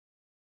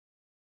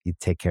 You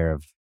take care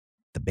of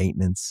the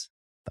maintenance,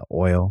 the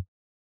oil,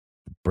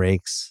 the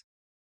brakes,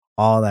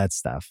 all that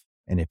stuff.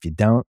 And if you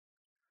don't,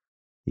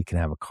 you can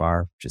have a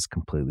car just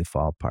completely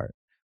fall apart.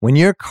 When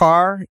your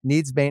car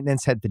needs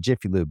maintenance, head to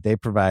Jiffy Lube. They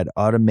provide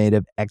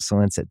automotive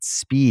excellence at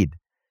speed.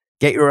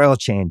 Get your oil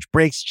change,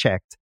 brakes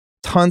checked,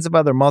 tons of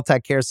other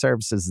multi-care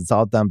services. It's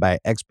all done by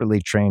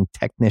expertly trained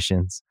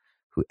technicians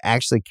who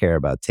actually care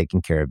about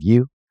taking care of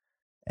you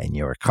and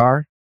your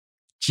car.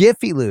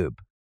 Jiffy Lube,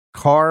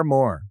 car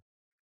more.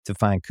 To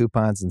find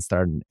coupons and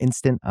start an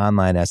instant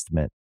online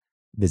estimate,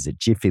 visit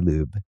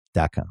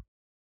jiffylube.com.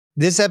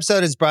 This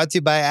episode is brought to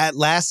you by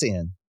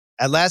Atlassian.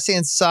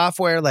 Atlassian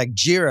software like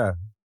Jira,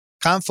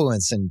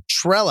 Confluence, and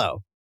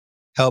Trello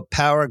help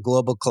power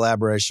global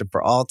collaboration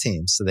for all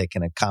teams so they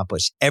can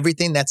accomplish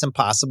everything that's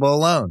impossible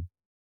alone.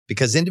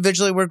 Because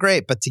individually we're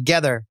great, but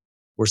together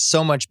we're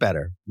so much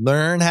better.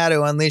 Learn how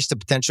to unleash the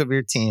potential of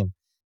your team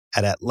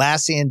at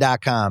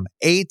Atlassian.com.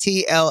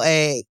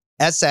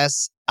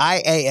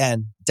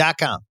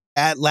 Atlassian.com.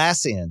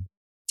 Atlassian.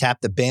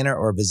 Tap the banner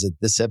or visit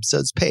this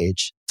episode's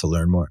page to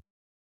learn more.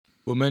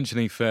 Well,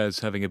 mentioning Fez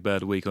having a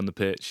bad week on the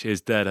pitch,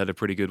 his dad had a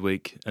pretty good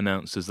week,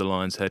 announced as the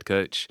Lions head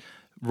coach.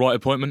 Right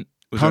appointment?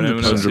 Was there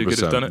anyone else who could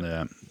have done it?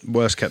 Yeah.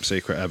 Worst kept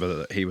secret ever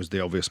that he was the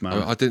obvious man.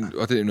 I didn't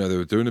even know they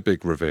were doing a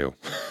big reveal.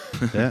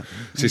 Yeah.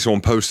 See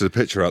someone posted a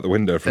picture out the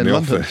window from In the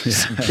London.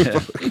 office. Yeah.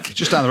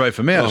 Just down the road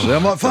from me, actually.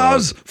 I'm like,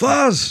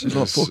 Faz! He's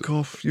like, fuck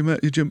off. You're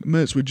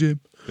mates with Jim.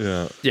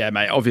 Yeah. Yeah,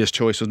 mate, obvious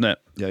choice, wasn't it?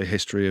 Yeah,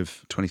 history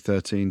of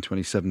 2013,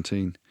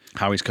 2017,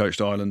 how he's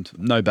coached Ireland.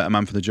 No better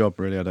man for the job,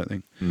 really, I don't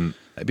think.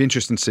 It'd be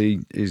interesting to see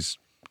his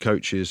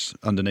coaches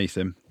underneath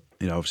him.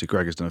 You know, obviously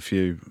Greg has done a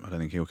few. I don't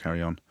think he'll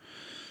carry on.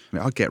 I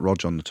mean, I'd get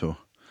Rog on the tour.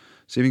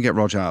 See if you can get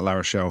Roger out of La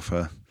Rochelle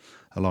for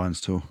a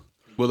Lions tour.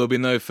 Well, there'll be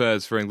no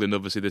fares for England,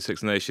 obviously, the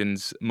Six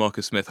Nations.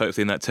 Marcus Smith,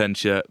 hopefully in that 10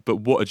 shirt. But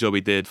what a job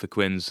he did for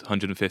Quinn's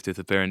 150th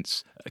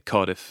appearance at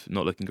Cardiff.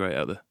 Not looking great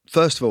out there.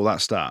 First of all,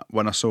 that stat,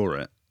 when I saw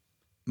it,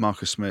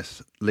 Marcus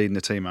Smith leading the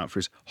team out for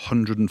his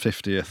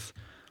 150th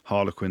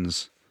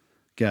Harlequins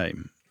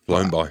game.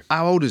 Flown by.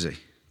 How old is he?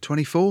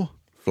 24?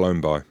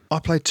 Flown by. I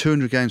played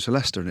 200 games for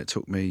Leicester and it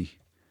took me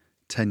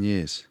 10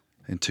 years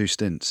in 2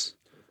 stints.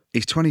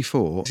 He's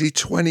 24. Is he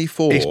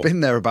 24? He's been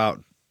there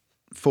about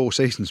 4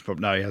 seasons.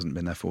 No, he hasn't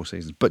been there 4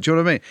 seasons. But do you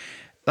know what I mean?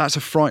 That's a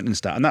frightening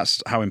stat, and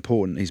that's how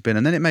important he's been.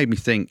 And then it made me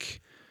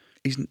think,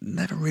 he's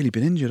never really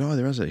been injured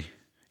either, has he? You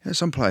know,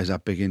 some players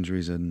have big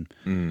injuries and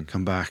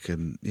come back,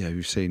 and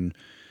we've seen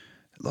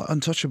like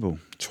untouchable.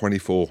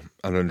 24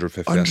 and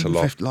 150, that's a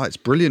lot. Like, it's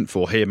brilliant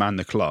for him and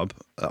the club.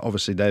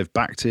 Obviously, they've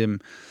backed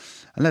him.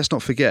 And let's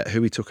not forget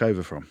who he took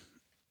over from. Do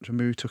you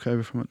remember who he took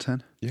over from at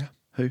 10? Yeah.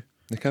 Who?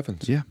 Nick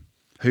Evans. Yeah.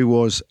 Who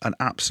was an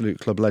absolute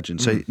club legend.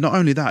 So not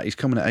only that, he's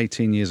coming at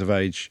 18 years of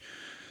age,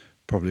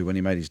 probably when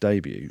he made his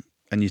debut,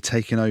 and you're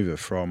taking over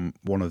from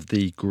one of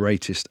the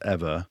greatest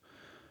ever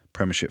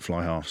Premiership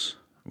fly halves,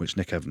 which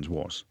Nick Evans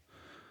was.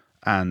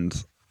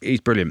 And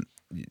he's brilliant.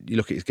 You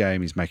look at his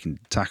game, he's making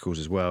tackles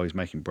as well, he's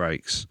making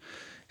breaks,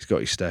 he's got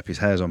his step, his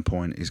hair's on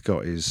point, he's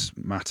got his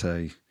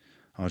mate,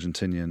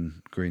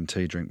 Argentinian green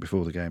tea drink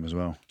before the game as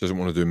well. Doesn't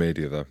want to do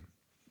media, though.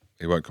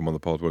 He won't come on the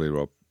pod, will he,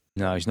 Rob?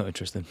 No, he's not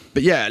interested.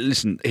 But yeah,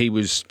 listen, he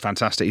was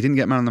fantastic. He didn't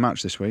get man of the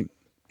match this week.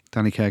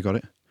 Danny Care got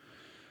it.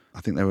 I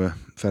think they were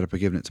fed up of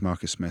giving it to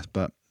Marcus Smith,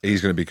 but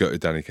He's going to be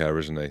gutted, Danny Care,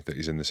 isn't he, that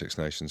he's in the Six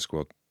Nations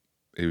squad.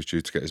 He was due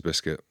to get his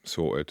biscuit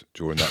sorted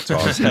during that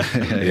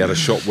time. He had a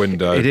shop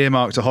window. he'd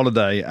earmarked a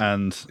holiday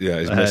and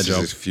his a hair missus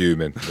job. is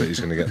fuming that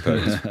he's going to get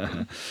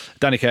paid.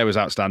 Danny Care was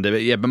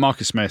outstanding. But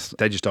Marcus Smith,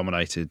 they just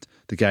dominated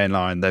the game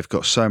line. They've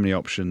got so many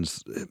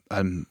options.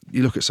 And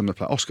you look at some of the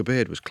players. Oscar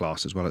Beard was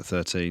class as well at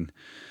 13.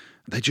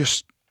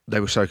 They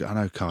were so good. I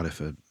know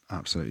Cardiff are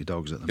absolutely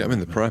dogs at the Get him in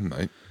moment. the Prem,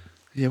 mate.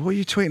 Yeah, what are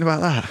you tweeting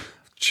about that?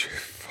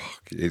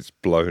 Fuck, it's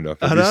blown up.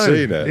 I Have know,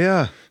 you seen it?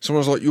 yeah.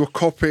 Someone's like, you're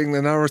copying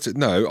the narrative.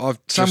 No, I've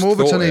Sam just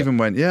Warburton thought it. even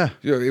went, yeah.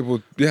 Yeah, it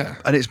would. Yeah.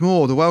 And it's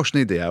more, the Welsh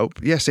need the help.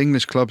 Yes,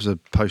 English clubs are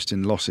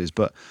posting losses,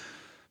 but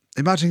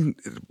imagine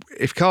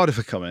if Cardiff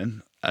are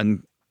coming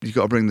and you've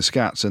got to bring the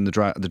Scats and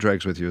the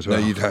Dregs with you as well.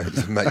 No, you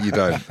don't, mate. You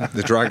don't.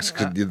 The Drags,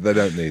 they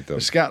don't need them.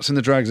 The Scats and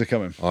the Dregs are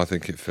coming. I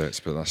think it fits,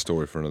 but that's a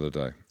story for another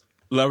day.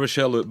 La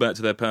Rochelle looked back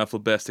to their powerful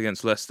best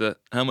against Leicester.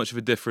 How much of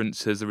a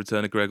difference has the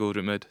return of Greg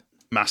Aldrich made?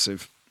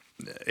 Massive.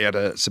 He had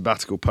a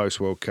sabbatical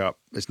post-World Cup.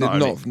 It's Did not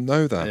only, not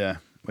know that. Yeah.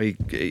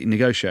 He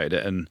negotiated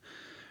it and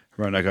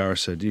Ron O'Gara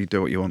said, you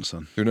do what you want,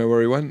 son. Do we know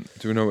where he went?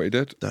 Do we know what he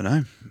did? Don't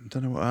know.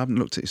 I haven't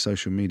looked at his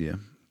social media,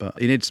 but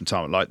he needs some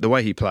time. Like the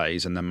way he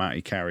plays and the amount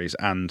he carries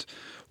and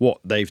what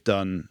they've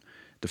done,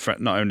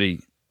 not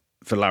only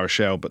for La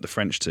Rochelle, but the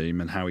French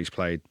team and how he's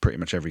played pretty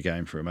much every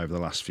game for him over the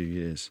last few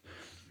years.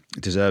 He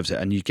deserves it.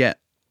 And you get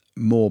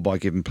more by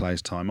giving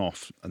players time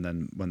off and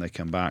then when they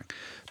come back.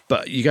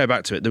 But you go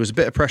back to it, there was a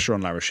bit of pressure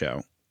on La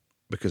Rochelle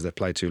because they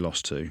played 2,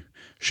 lost 2.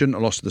 Shouldn't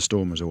have lost to the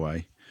Stormers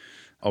away.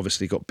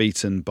 Obviously got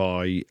beaten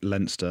by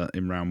Leinster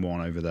in round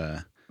 1 over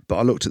there. But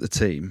I looked at the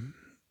team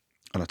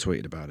and I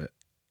tweeted about it.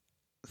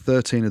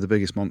 13 of the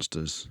biggest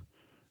monsters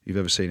you've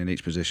ever seen in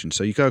each position.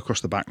 So you go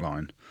across the back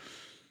line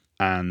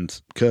and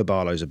Kerr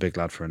Barlow's a big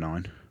lad for a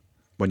 9.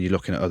 When you're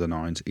looking at other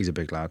 9s, he's a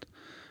big lad.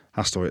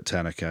 Hastoy at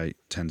 10, okay,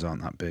 10s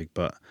aren't that big.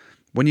 But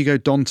when you go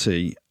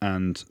Donty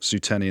and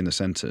Suteni in the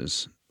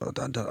centres, I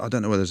don't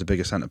know whether there's a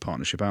bigger centre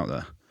partnership out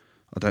there.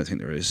 I don't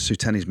think there is.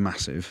 Suteni's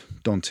massive.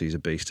 Donty's a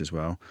beast as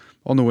well.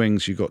 On the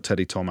wings, you've got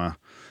Teddy Thomas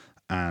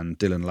and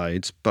Dylan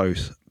Lades,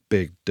 both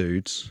big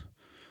dudes.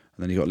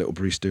 And then you've got little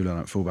Bruce Doolan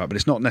at fullback. But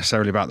it's not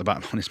necessarily about the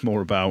back line. It's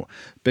more about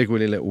Big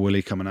Willie, Little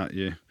Willie coming at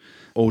you.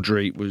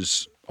 Aldrich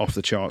was off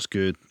the charts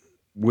good.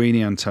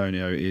 Weenie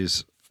Antonio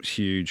is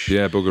huge.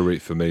 Yeah,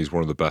 Buggerit for me is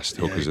one of the best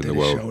hookers in the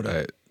world.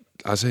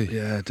 Has he?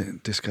 Yeah,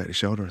 dislocated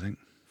shoulder, I think.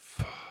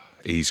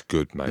 He's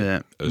good, mate.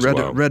 Yeah, as Red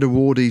well.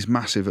 Awardy's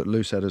massive at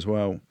loosehead as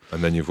well.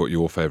 And then you've got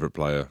your favourite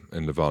player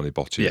in Lavani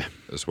Botti Yeah.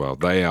 as well.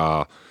 They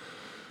are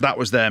That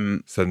was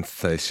them.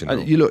 sensational.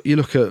 And you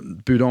look at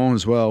Boudon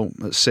as well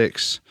at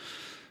 6,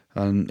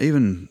 and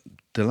even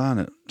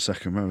Delan at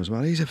second row as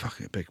well. He's a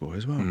fucking big boy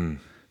as well.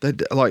 They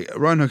like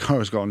Ryan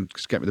O'Gara's gone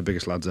to get me the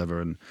biggest lads ever,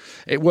 and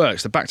it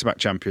works. They're back-to-back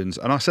champions,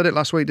 and I said it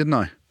last week, didn't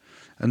I?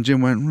 And Jim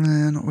went,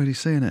 not really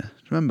seeing it. Do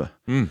you remember?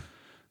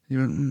 You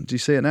went, do you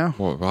see it now?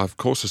 Well, of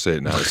course I see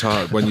it now. It's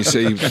hard when you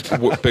see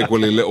Big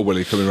Willie, Little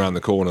Willie coming around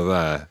the corner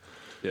there.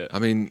 Yeah. I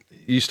mean,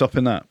 You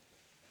stopping that?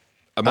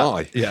 am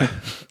I? Yeah.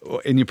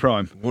 In your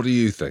prime. What do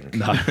you think?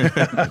 No.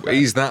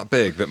 He's that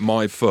big that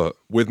my foot,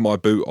 with my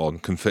boot on,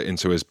 can fit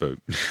into his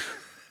boot.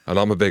 And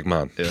I'm a big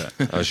man,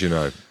 as you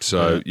know.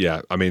 So,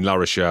 yeah, I mean, La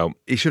Rochelle.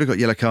 He should have got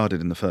yellow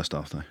carded in the first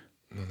half, though.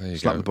 Well, there you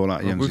Slap go. the ball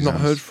out of Young's We've not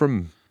hands. heard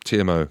from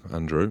TMO,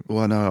 Andrew. Well,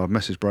 I know. I've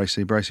messaged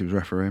Bracey. Bracey was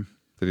refereeing.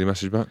 Did he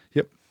message back?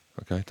 Yep.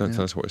 Okay, don't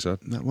tell us what he said.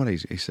 Well, he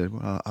said,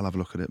 well, I'll have a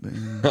look at it.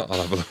 But,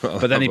 I'll have a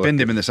look. but then he binned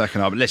him in the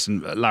second half. But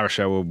listen, La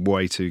Rochelle were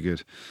way too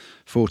good.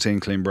 14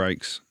 clean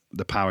breaks,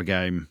 the power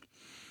game.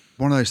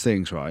 One of those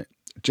things, right?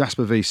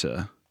 Jasper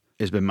Wiese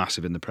has been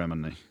massive in the Prem,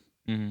 hasn't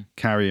he? Mm-hmm.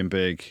 Carrying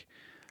big,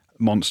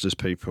 monsters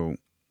people.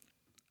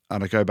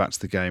 And I go back to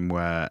the game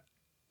where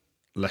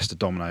Leicester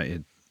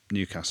dominated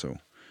Newcastle,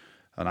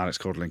 and Alex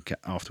Codling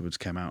afterwards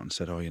came out and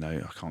said, oh,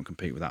 I can't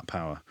compete with that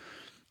power.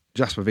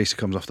 Jasper Wiese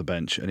comes off the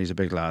bench and he's a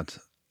big lad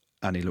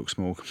and he looks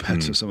small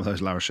compared to some of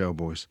those La Rochelle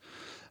boys.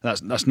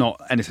 That's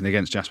not anything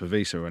against Jasper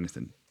Wiese or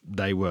anything.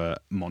 They were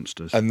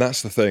monsters. And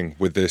that's the thing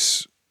with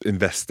this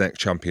Investec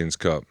Champions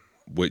Cup,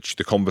 which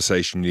the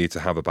conversation you need to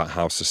have about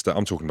how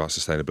I'm talking about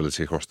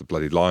sustainability across the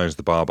bloody Lions,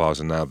 the Barbars,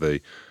 and now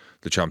the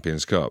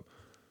Champions Cup.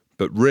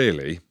 But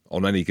really,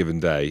 on any given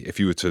day, if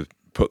you were to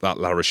put that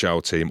La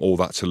Rochelle team or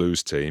that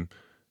Toulouse team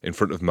in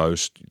front of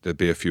most, there'd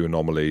be a few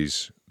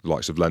anomalies, the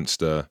likes of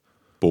Leinster,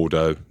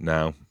 Bordeaux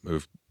now,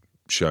 who've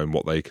shown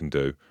what they can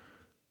do.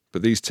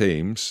 But these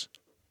teams,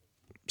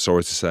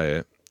 sorry to say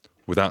it,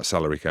 without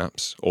salary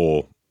caps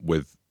or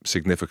with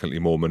significantly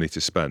more money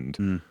to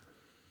spend,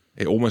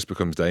 it almost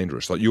becomes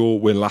dangerous. Like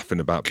we're laughing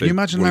about. Can you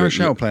imagine La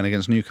Rochelle playing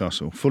against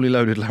Newcastle? Fully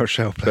loaded La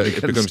Rochelle playing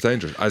against... It becomes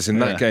dangerous. As in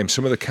that game,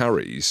 some of the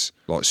carries,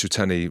 like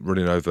Souteni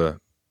running over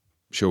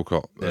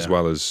Shilcott, as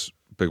well as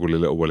Big Willie,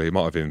 Little Willie, it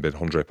might have even been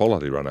Andre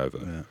Pollard he ran over.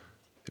 Yeah.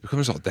 It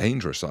becomes like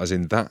dangerous, as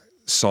in that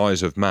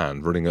size of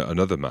man running at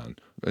another man.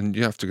 And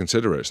you have to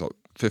consider it. It's like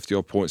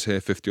 50-odd points here,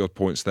 50-odd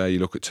points there. You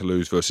look at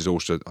Toulouse versus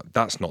Ulster.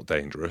 That's not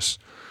dangerous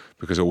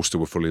because Ulster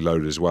were fully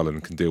loaded as well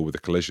and can deal with the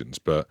collisions.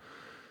 But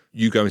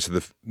you go into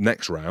the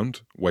next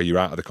round where you're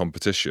out of the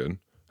competition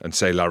and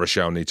say La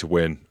Rochelle need to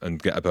win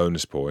and get a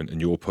bonus point,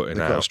 and you're putting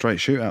They've got a straight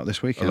shootout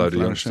this weekend. A load of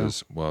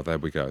youngsters. Well, there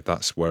we go.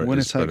 That's where winner it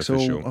is takes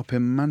beneficial. All up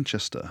in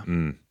Manchester.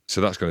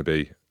 So that's going to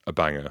be a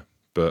banger.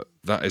 But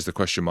that is the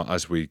question mark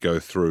as we go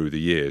through the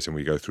years and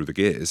we go through the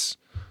gears,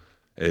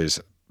 is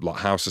like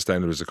how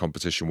sustainable is a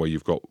competition where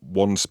you've got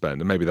one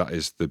spend, and maybe that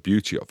is the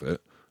beauty of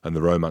it and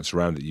the romance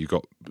around it. You've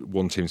got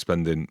one team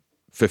spending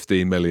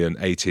 15 million,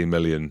 18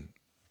 million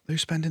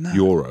Who's spending that?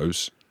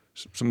 euros.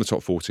 Some of the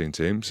top 14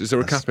 teams. Is there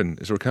a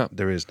cap?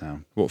 There is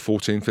now. What,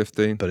 14,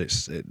 15? But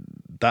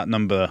that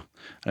number,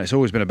 and it's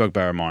always been a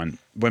bugbear of mine.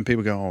 When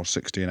people go,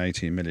 16,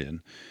 18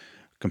 million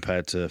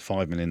compared to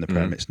 5 million in the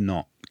Prem, it's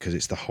not, because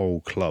it's the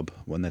whole club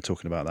when they're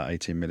talking about that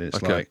 18 million.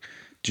 It's like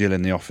Jill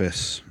in the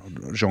office,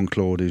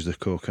 Jean-Claude who's the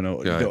cook, and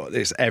all,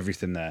 it's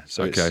everything there.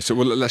 So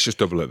let's just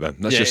double it then.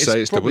 Let's just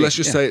say it's double. Let's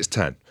just say it's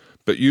 10.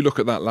 But you look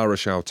at that La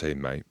Rochelle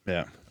team, mate.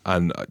 Yeah.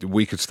 And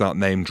we could start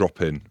name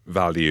dropping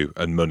value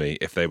and money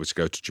if they were to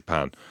go to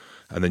Japan.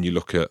 And then you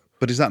look at...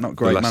 But is that not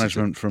great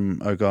management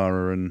from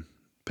O'Gara and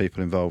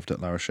people involved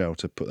at La Rochelle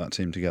to put that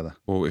team together?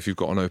 Well, if you've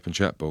got an open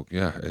checkbook,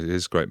 yeah, it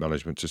is great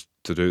management just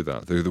to do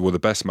that. The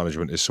best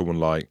management is someone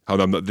like...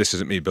 this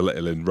isn't me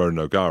belittling Ronan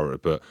O'Gara,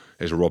 but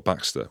it's a Rob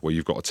Baxter, where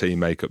you've got a team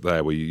makeup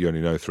there where you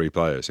only know 3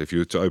 players. If you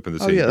were to open the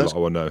team, you'd be like,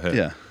 I know him.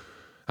 Yeah.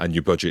 And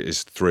your budget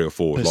is 3 or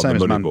 4, but like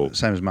the Moneyball.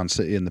 Same as Man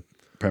City in the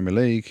Premier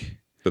League.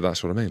 But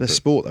that's what I mean. There's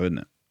sport, though, isn't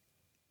it?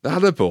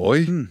 That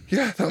boy.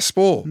 Yeah, that's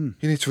sport. You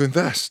need to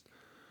invest.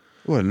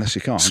 Well, unless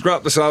you can't.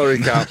 Scrap the salary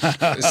cap.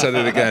 Said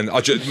it again.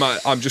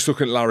 I'm just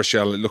looking at La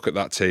Rochelle. Look at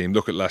that team.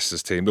 Look at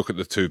Leicester's team. Look at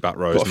the 2 back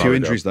rows. Got a few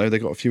injuries, though. They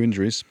got a few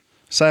injuries.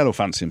 Sale will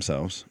fancy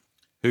themselves.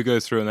 Who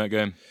goes through in that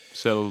game?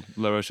 Sale,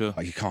 La Rochelle?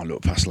 You can't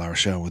look past La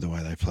Rochelle with the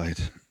way they played.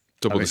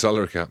 Double the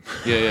salary cap.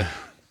 Yeah.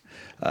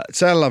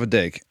 Sale will have a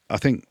dig. I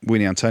think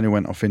Winnie Antonio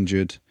went off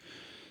injured.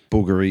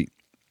 Bulgarit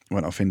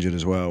went off injured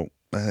as well.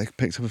 They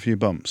picked up a few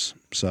bumps.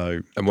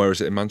 So, and where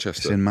is it in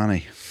Manchester? It's in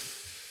Manny.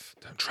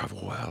 Don't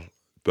travel well,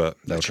 but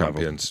they're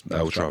champions.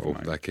 They'll travel.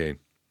 They're keen.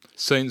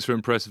 Saints were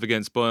impressive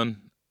against Bayern.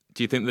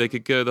 Do you think they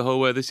could go the whole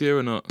way this year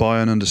or not?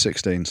 Bayern under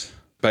 16s.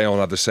 Bayern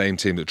had the same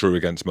team that drew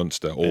against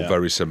Munster, all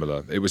very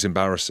similar. It was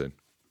embarrassing.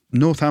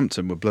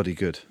 Northampton were bloody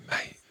good.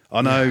 Mate,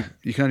 I know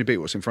you can only beat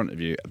what's in front of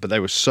you, but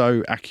they were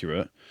so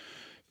accurate.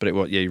 But it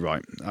was, you're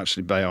right.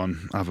 Actually,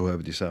 Bayern, have a word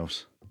with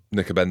yourselves.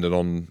 Nick Abendon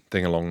on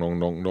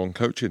ding-along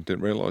coaching.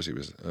 Didn't realise he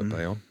was at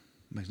Bayern.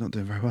 He's not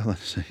doing very well, then,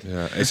 is he?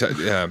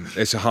 Yeah,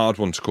 it's a hard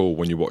one to call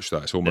when you watch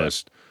that. It's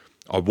almost...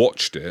 I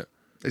watched it.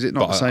 Is it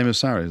not the same as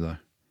Sarri, though?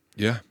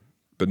 Yeah,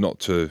 but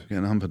not to...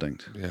 Getting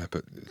humperdinked. Yeah,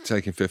 but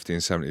taking 50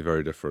 and 70,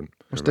 very different.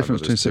 What's the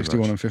difference between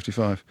 61 and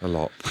 55? A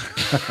lot.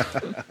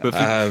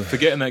 But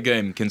forgetting that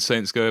game, can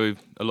Saints go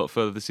a lot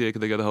further this year?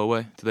 Could they go the whole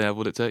way? Do they have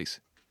what it takes?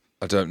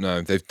 I don't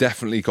know. They've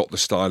definitely got the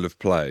style of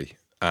play,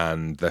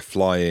 and they're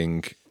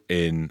flying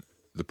in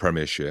the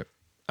Premiership,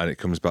 and it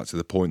comes back to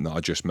the point that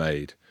I just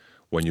made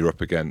when you're up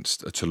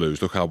against a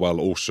Toulouse. Look how well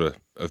Ulster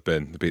have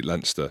been. They beat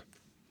Leinster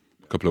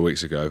a couple of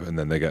weeks ago, and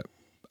then they get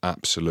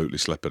absolutely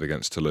slippered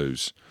against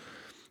Toulouse.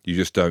 You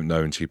just don't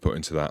know until you put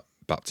into that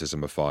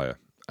baptism of fire.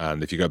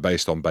 And if you go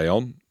based on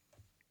Bayonne,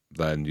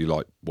 then you're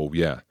like, well,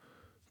 yeah.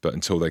 But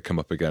until they come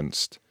up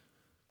against,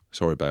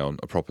 Bayonne,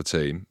 a proper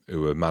team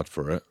who are mad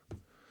for it,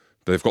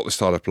 they've got the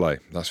style of play,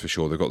 that's for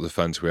sure. They've got the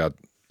defence. We had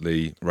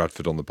Lee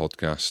Radford on the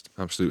podcast,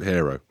 absolute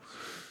hero.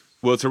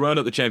 Well, to round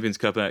up the Champions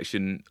Cup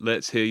action,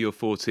 let's hear your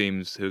 4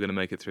 teams who are going to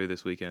make it through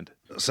this weekend.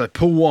 So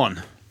Pool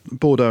 1,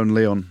 Bordeaux and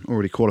Lyon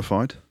already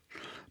qualified.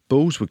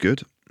 Bulls were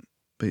good,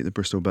 beat the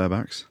Bristol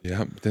Bearbacks.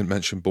 Yeah, didn't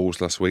mention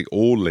Bulls last week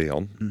or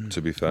Lyon,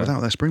 to be fair.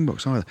 Without their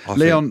Springboks either. I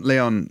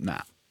Lyon,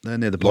 nah. They're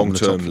near the bottom of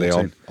the top 14.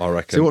 Lyon, I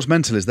reckon. See, what's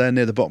mental is they're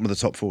near the bottom of the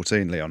top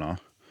 14, Lyon are.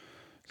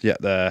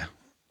 Yet they're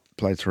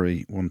played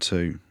 3, 1,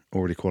 2,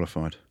 already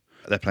qualified.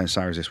 They're playing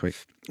Sarries this week.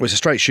 Well, it's a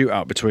straight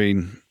shootout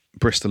between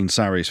Bristol and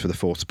Sarries for the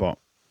 4th spot.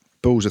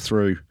 Bulls are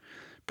through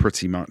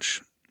pretty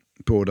much.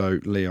 Bordeaux,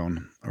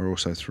 Lyon are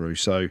also through.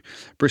 So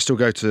Bristol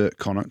go to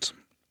Connacht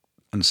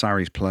and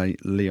Sarries play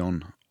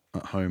Lyon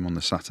at home on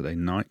the Saturday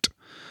night.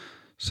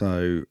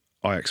 So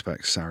I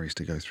expect Sarries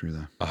to go through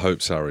there. I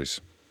hope Sarries.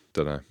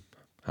 Don't know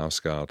how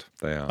scarred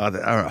they are.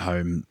 They're at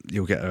home.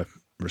 You'll get a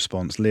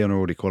response. Lyon are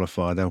already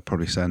qualified. They'll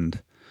probably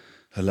send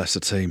a lesser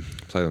team.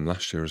 Played them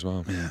last year as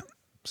well. Yeah.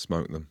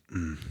 Smoked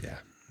them. Yeah.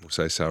 We'll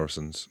say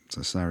Saracens.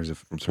 So Sarries are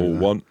From through Pool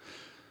there. 1.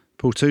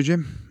 Pool 2,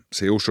 Jim?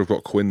 See, Ulster have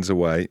got Quins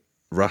away.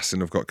 Racing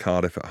have got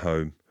Cardiff at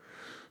home.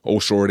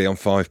 Ulster already on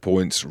 5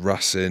 points.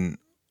 Racing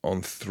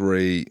on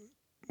 3.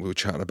 We were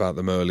chatting about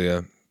them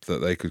earlier, that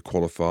they could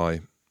qualify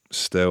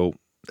still.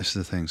 This is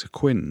the thing. So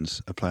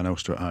Quins are playing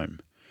Ulster at home.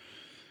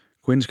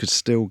 Quins could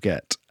still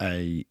get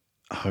a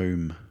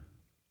home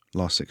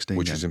last 16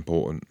 Which game. is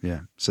important.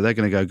 Yeah. So they're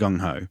going to go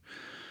gung-ho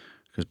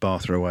because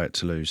Bath are away at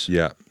Toulouse.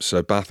 Yeah,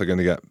 so Bath are going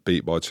to get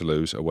beat by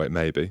Toulouse away,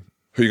 maybe.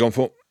 Who you gone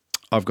for?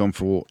 I've gone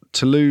for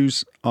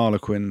Toulouse,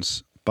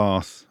 Harlequins,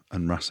 Bath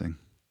and Racing.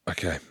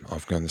 Okay,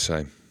 I've gone the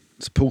same.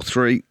 It's Pool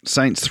 3.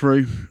 Saints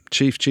through.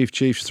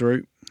 Chiefs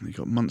through. You've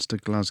got Munster,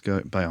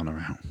 Glasgow, Bayonne are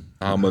out.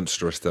 Our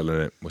Munster are still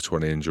in it with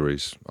 20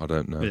 injuries. I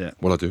don't know. Yeah.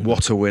 Well, I do.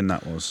 What a win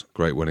that was.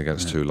 Great win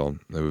against Toulon.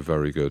 They were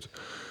very good.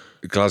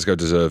 Glasgow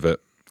deserve it.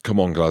 Come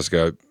on,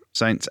 Glasgow.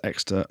 Saints,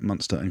 Exeter,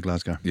 Munster and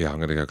Glasgow. Yeah, I'm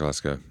going to go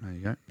Glasgow. There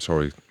you go.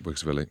 Sorry,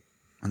 Wigsville.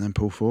 And then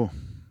Pool 4.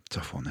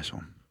 Tough one, this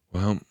one.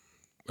 Well,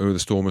 who are the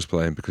Stormers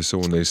playing? Because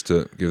someone needs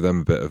to give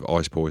them a bit of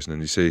ice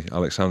poisoning. You see,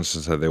 Alex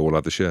Sanderson said they all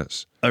had the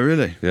shits. Oh,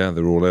 really? Yeah,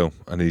 they're all ill.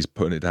 And he's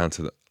putting it down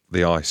to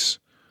the ice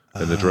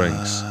in the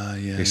drinks.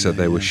 He said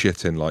they were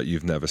shitting like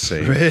you've never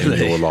seen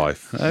in your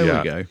life. There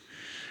we go.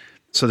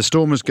 So the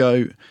Stormers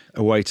go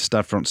away to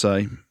Stade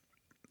Francais.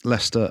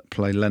 Leicester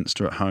play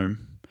Leinster at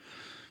home.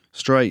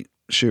 Straight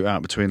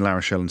shootout between La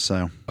Rochelle and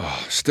Sale.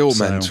 Oh, still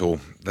Sale. mental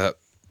that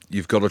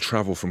you've got to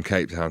travel from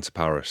Cape Town to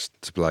Paris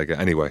to play again.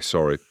 Anyway,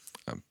 sorry,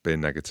 I'm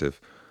being negative.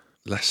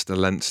 Leicester,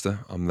 Leinster,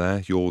 I'm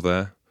there, you're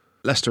there.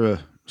 Leicester are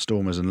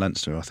Stormers and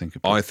Leinster, I think.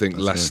 I think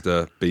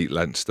Leicester beat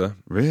Leinster.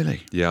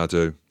 Really? Yeah, I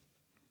do.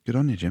 Good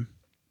on you, Jim.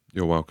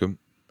 You're welcome.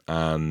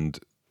 And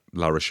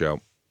La Rochelle,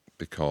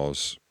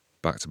 because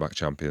back-to-back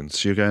champions.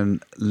 So you're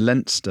going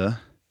Leinster,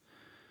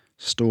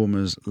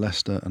 Stormers,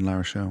 Leicester and La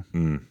Rochelle.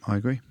 I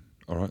agree.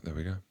 All right, there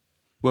we go.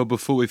 Well,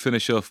 before we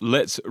finish off,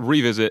 let's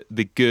revisit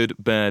the good,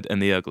 bad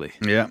and the ugly.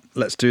 Yeah,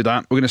 let's do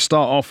that. We're going to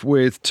start off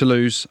with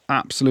Toulouse.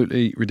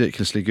 Absolutely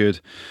ridiculously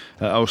good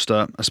at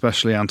Ulster,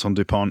 especially Anton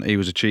Dupont. He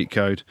was a cheat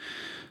code.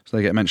 So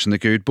they get mentioned the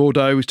good.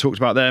 Bordeaux, we've talked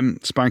about them,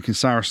 spanking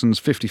Saracens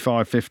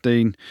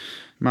 55-15.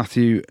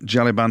 Mathieu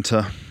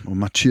Jalibanta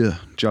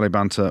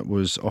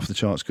was off the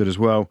charts good as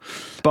well.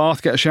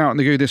 Bath get a shout in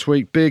the good this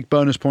week. Big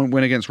bonus point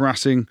win against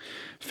Racing.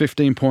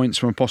 15 points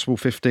from a possible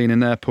 15 in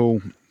their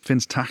pool.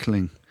 Finn's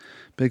tackling.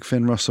 Big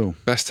Finn Russell.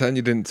 Best 10,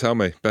 you didn't tell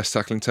me. Best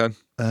tackling 10?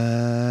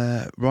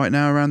 Right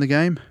now around the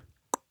game?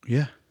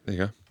 Yeah. There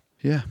you go.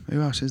 Yeah. Who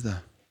else is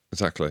there?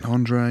 Exactly.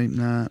 Andre?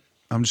 Nah.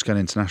 I'm just going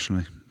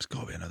internationally. There's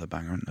got to be another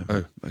banger, isn't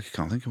there? Oh. I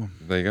can't think of one.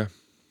 There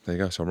you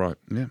go. So I'm right.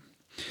 Yeah.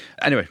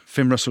 Anyway,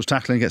 Finn Russell's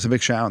tackling gets a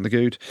big shout out in the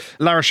good.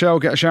 La Rochelle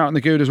get a shout out in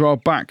the good as well.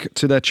 Back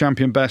to their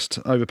champion best,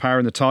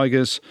 overpowering the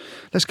Tigers.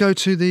 Let's go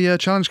to the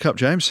Challenge Cup,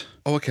 James.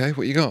 Oh, okay.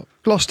 What you got?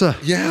 Gloucester.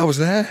 Yeah, I was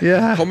there.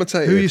 Yeah.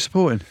 Commentated. Who are you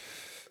supporting?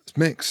 It's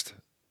mixed.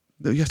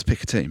 You have to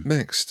pick a team.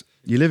 Mixed.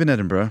 You live in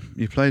Edinburgh.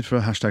 You played for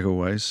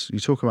 #Always. You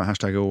talk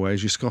about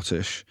 #Always. You're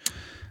Scottish.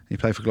 You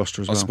play for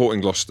Gloucester as I'm well.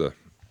 supporting Gloucester.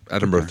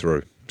 Edinburgh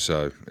through.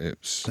 So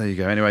it's There you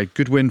go. Anyway,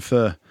 good win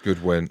for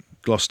good win.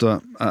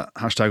 Gloucester at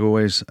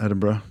 #Always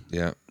Edinburgh.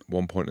 Yeah,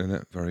 1 point in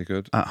it. Very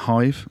good. At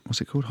Hive.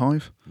 What's it called?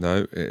 Hive?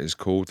 No, it is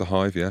called the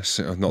Hive. Yes,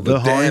 not The the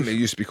Dam. Hive? It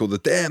used to be called the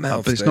Dam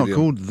Health But it's Stadium. not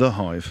called the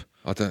Hive.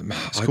 I don't.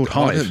 It's called I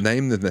Hive. don't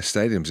name them their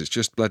stadiums. It's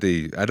just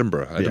bloody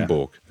Edinburgh.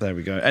 Yeah, there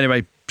we go.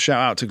 Anyway, shout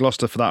out to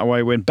Gloucester for that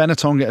away win.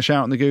 Benetton get a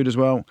shout in the good as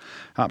well.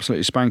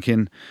 Absolutely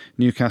spanking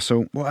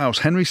Newcastle. What else?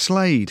 Henry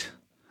Slade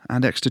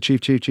and Exeter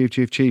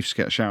Chiefs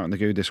get a shout in the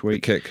good this The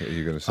week. kick. Are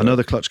you going to say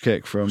Another clutch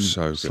kick from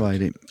So good.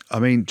 Slade. I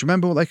mean, do you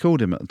remember what they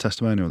called him at the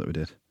testimonial that we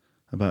did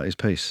about his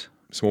piece?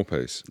 small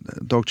piece?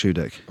 Dog chew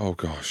dick. Oh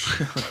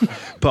gosh.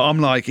 But I'm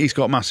like, he's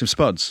got massive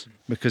spuds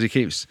because he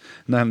keeps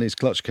nailing these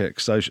clutch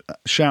kicks. So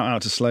shout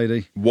out to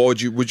Slady.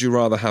 What would you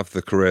rather have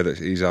the career that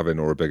he's having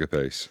or a bigger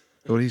piece?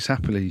 Well, he's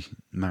happily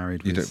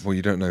married.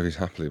 You don't know if he's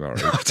happily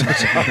married.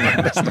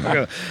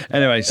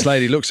 Anyway,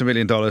 Slady looks $1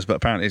 million, but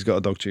apparently he's got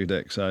a dog chew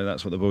dick. So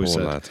that's what the boys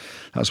Poor said. lad.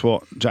 That's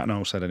what Jack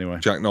Noel said anyway.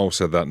 Jack Noel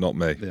said that, not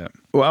me. Yeah.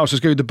 What else is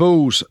good? The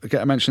Bulls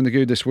get a mention of the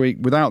good this week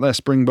without their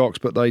Springboks,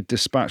 but they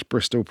dispatched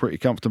Bristol pretty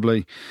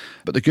comfortably.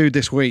 But the good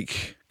this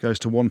week goes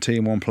to one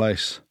team, one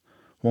place,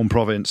 one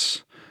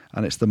province,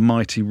 and it's the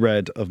mighty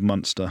Red of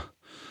Munster.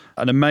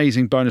 An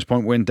amazing bonus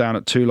point win down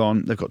at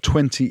Toulon. They've got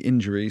 20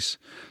 injuries.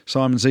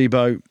 Simon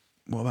Zebo,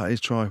 what about his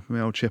try?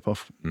 The old chip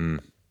off. He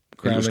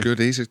looks good.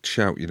 He's a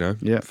shout,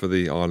 for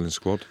the Ireland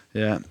squad.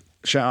 Yeah.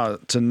 Shout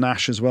out to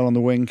Nash as well on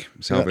the wing.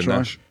 See Calvin that try?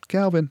 Nash.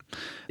 Calvin.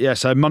 Yeah,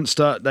 so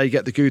Munster, they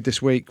get the good this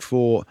week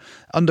for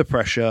under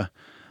pressure.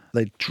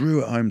 They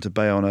drew at home to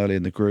Bayonne early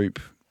in the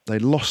group. They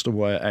lost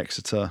away at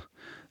Exeter.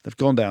 They've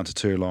gone down to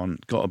Toulon,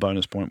 got a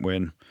bonus point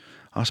win.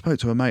 I spoke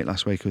to a mate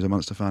last week who's a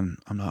Munster fan.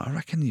 I'm like, I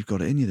reckon you've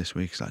got it in you this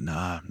week. He's like,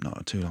 nah,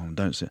 not too long.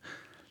 Don't see it.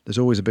 There's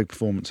always a big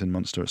performance in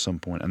Munster at some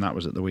point, and that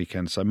was at the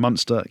weekend. So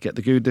Munster get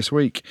the good this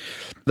week.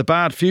 The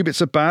bad, few bits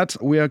of bad.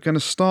 We are going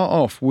to start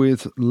off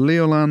with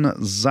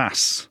Leolan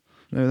Zas.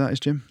 You know who that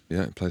is, Jim?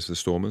 Yeah, he plays for the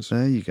Stormers.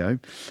 There you go.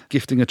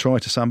 Gifting a try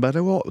to Sam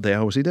Beddoe. What the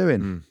hell was he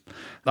doing?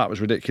 That was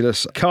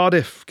ridiculous.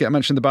 Cardiff get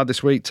mentioned the bad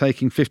this week,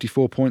 taking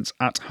 54 points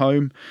at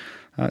home.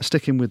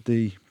 Sticking with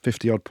the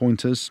 50-odd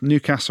pointers.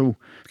 Newcastle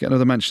get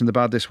another mention the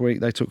bad this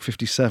week. They took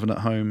 57 at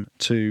home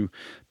to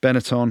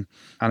Benetton,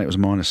 and it was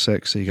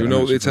 -6. So you know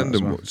what the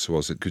attendance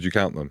was? Could you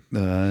count them?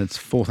 It's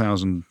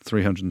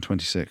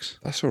 4,326.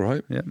 That's all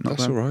right. Yeah,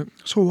 that's all right.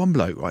 I saw one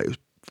bloke, right, it was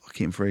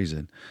fucking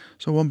freezing.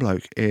 Saw one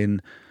bloke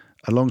in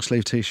a long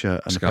sleeve t-shirt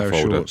and a pair of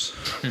shorts.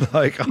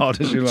 Like, hard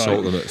as you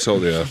like.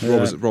 Salt the earth.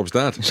 Rob's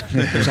dad.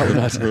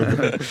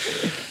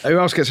 Who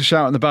else gets a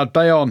shout in the bad?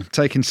 Bayonne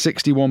taking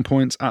 61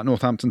 points at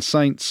Northampton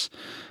Saints.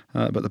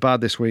 But the bad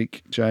this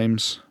week,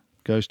 James,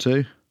 goes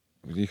to...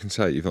 You can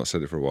say it. You've not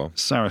said it for a while.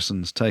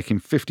 Saracens taking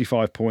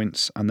 55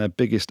 points and their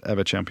biggest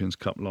ever Champions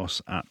Cup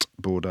loss at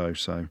Bordeaux.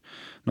 So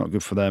not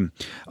good for them.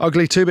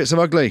 Ugly, two bits of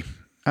ugly.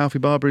 Alfie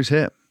Barbery's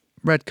hit.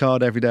 Red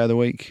card every day of the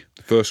week.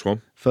 The first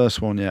one.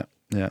 First one, yeah.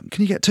 Yeah.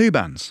 Can you get two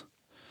bans?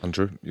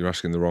 Andrew, you're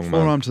asking the wrong man.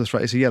 Forearm to the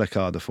throat. It's a yellow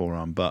card, the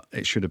forearm, but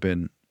it should have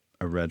been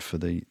a red for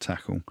the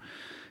tackle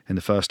in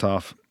the first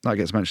half. That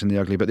gets mentioned, the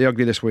ugly. But the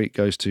ugly this week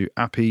goes to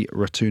Api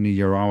Ratuni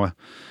Yarawa,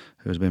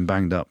 who has been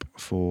banged up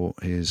for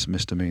his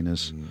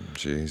misdemeanours.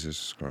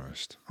 Jesus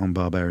Christ. On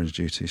Barbarians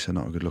duty, so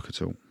not a good look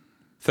at all.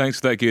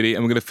 Thanks for that, Goody.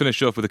 And we're going to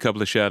finish off with a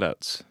couple of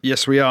shout-outs.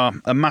 Yes, we are.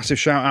 A massive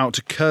shout-out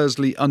to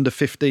Kersley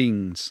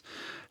under-15s,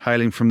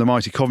 hailing from the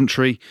mighty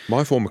Coventry.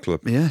 My former club.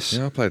 Yes.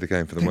 Yeah, I played a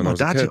game for them when I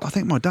was a kid. I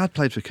think my dad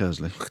played for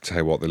Kersley. I tell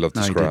you what, they loved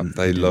the scrap.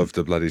 They loved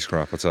the bloody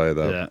scrap, I tell you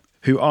that. Yeah.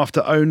 Who,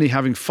 after only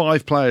having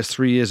 5 players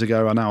 3 years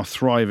ago, are now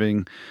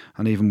thriving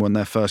and even won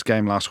their first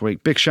game last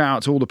week. Big shout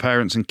out to all the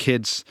parents and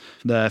kids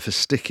there for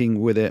sticking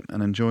with it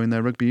and enjoying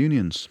their rugby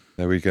unions.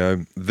 There we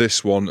go.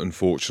 This one,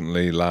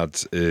 unfortunately,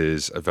 lads,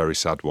 is a very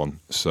sad one.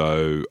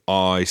 So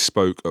I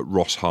spoke at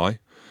Ross High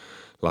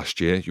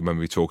last year. You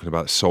remember me talking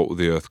about Salt of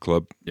the Earth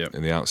Club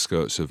in the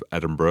outskirts of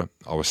Edinburgh.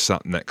 I was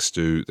sat next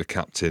to the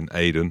captain,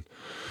 Aidan,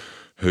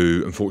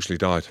 who unfortunately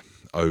died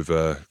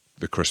over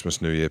the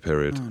Christmas New Year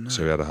period. Oh, no.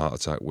 So he had a heart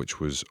attack, which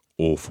was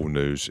awful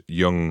news.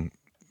 Young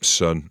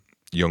son,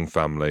 young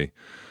family,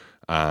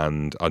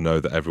 and I know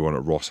that everyone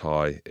at Ross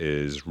High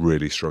is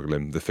really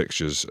struggling. The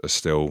fixtures are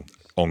still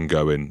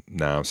ongoing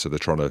now, so they're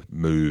trying to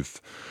move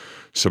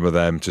some of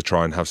them to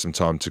try and have some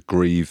time to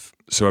grieve.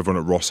 So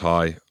everyone at Ross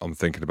High, I'm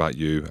thinking about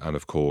you and,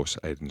 of course,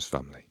 Aidan's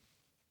family.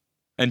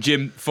 And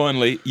Jim,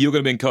 finally, you're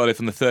going to be in Cardiff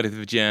on the 30th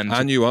of Jan.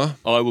 And you are.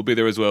 I will be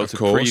there as well to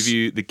course.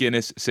 preview the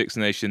Guinness Six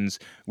Nations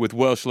with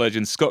Welsh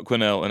legends Scott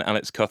Quinnell and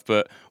Alex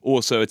Cuthbert.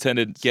 Also,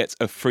 attendant gets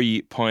a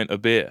free pint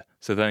of beer.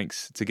 So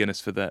thanks to Guinness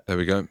for that. There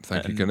we go.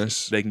 Thank you,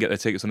 Guinness. They can get their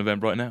tickets on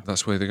Eventbrite now.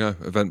 That's where they go.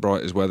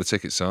 Eventbrite is where the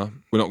tickets are.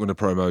 We're not going to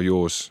promo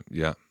yours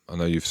yet. I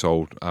know you've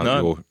sold out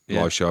your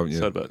live show, haven't you?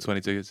 Sold about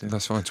 20 tickets. Yeah.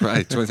 That's fine.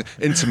 20,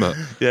 intimate.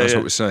 That's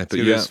what we're saying. But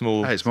yeah,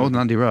 small. Hey, it's more than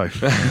Andy Rowe.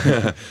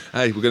 Hey,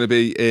 we're going to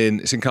be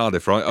it's in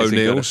Cardiff, right?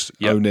 O'Neill's.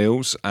 Yep.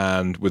 O'Neill's,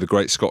 and with a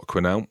great Scott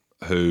Quinnell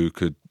who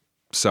could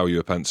sell you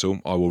a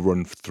pencil. I will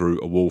run through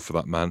a wall for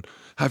that man.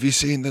 Have you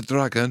seen the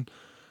dragon?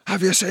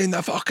 Have you seen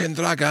the fucking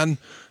dragon?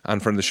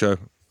 And friend of the show,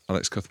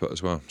 Alex Cuthbert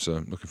as well. So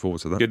looking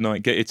forward to that. Good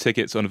night. Get your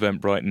tickets on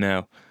Eventbrite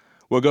now.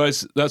 Well,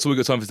 guys, that's all we've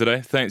got time for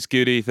today. Thanks,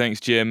 Goody. Thanks,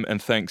 Jim.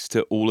 And thanks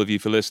to all of you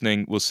for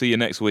listening. We'll see you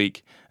next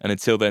week. And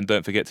until then,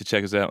 don't forget to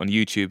check us out on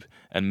YouTube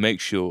and make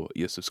sure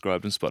you're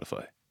subscribed on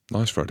Spotify.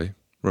 Nice, Freddie.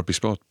 Rugby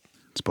Spot.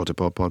 Spotted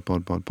pod.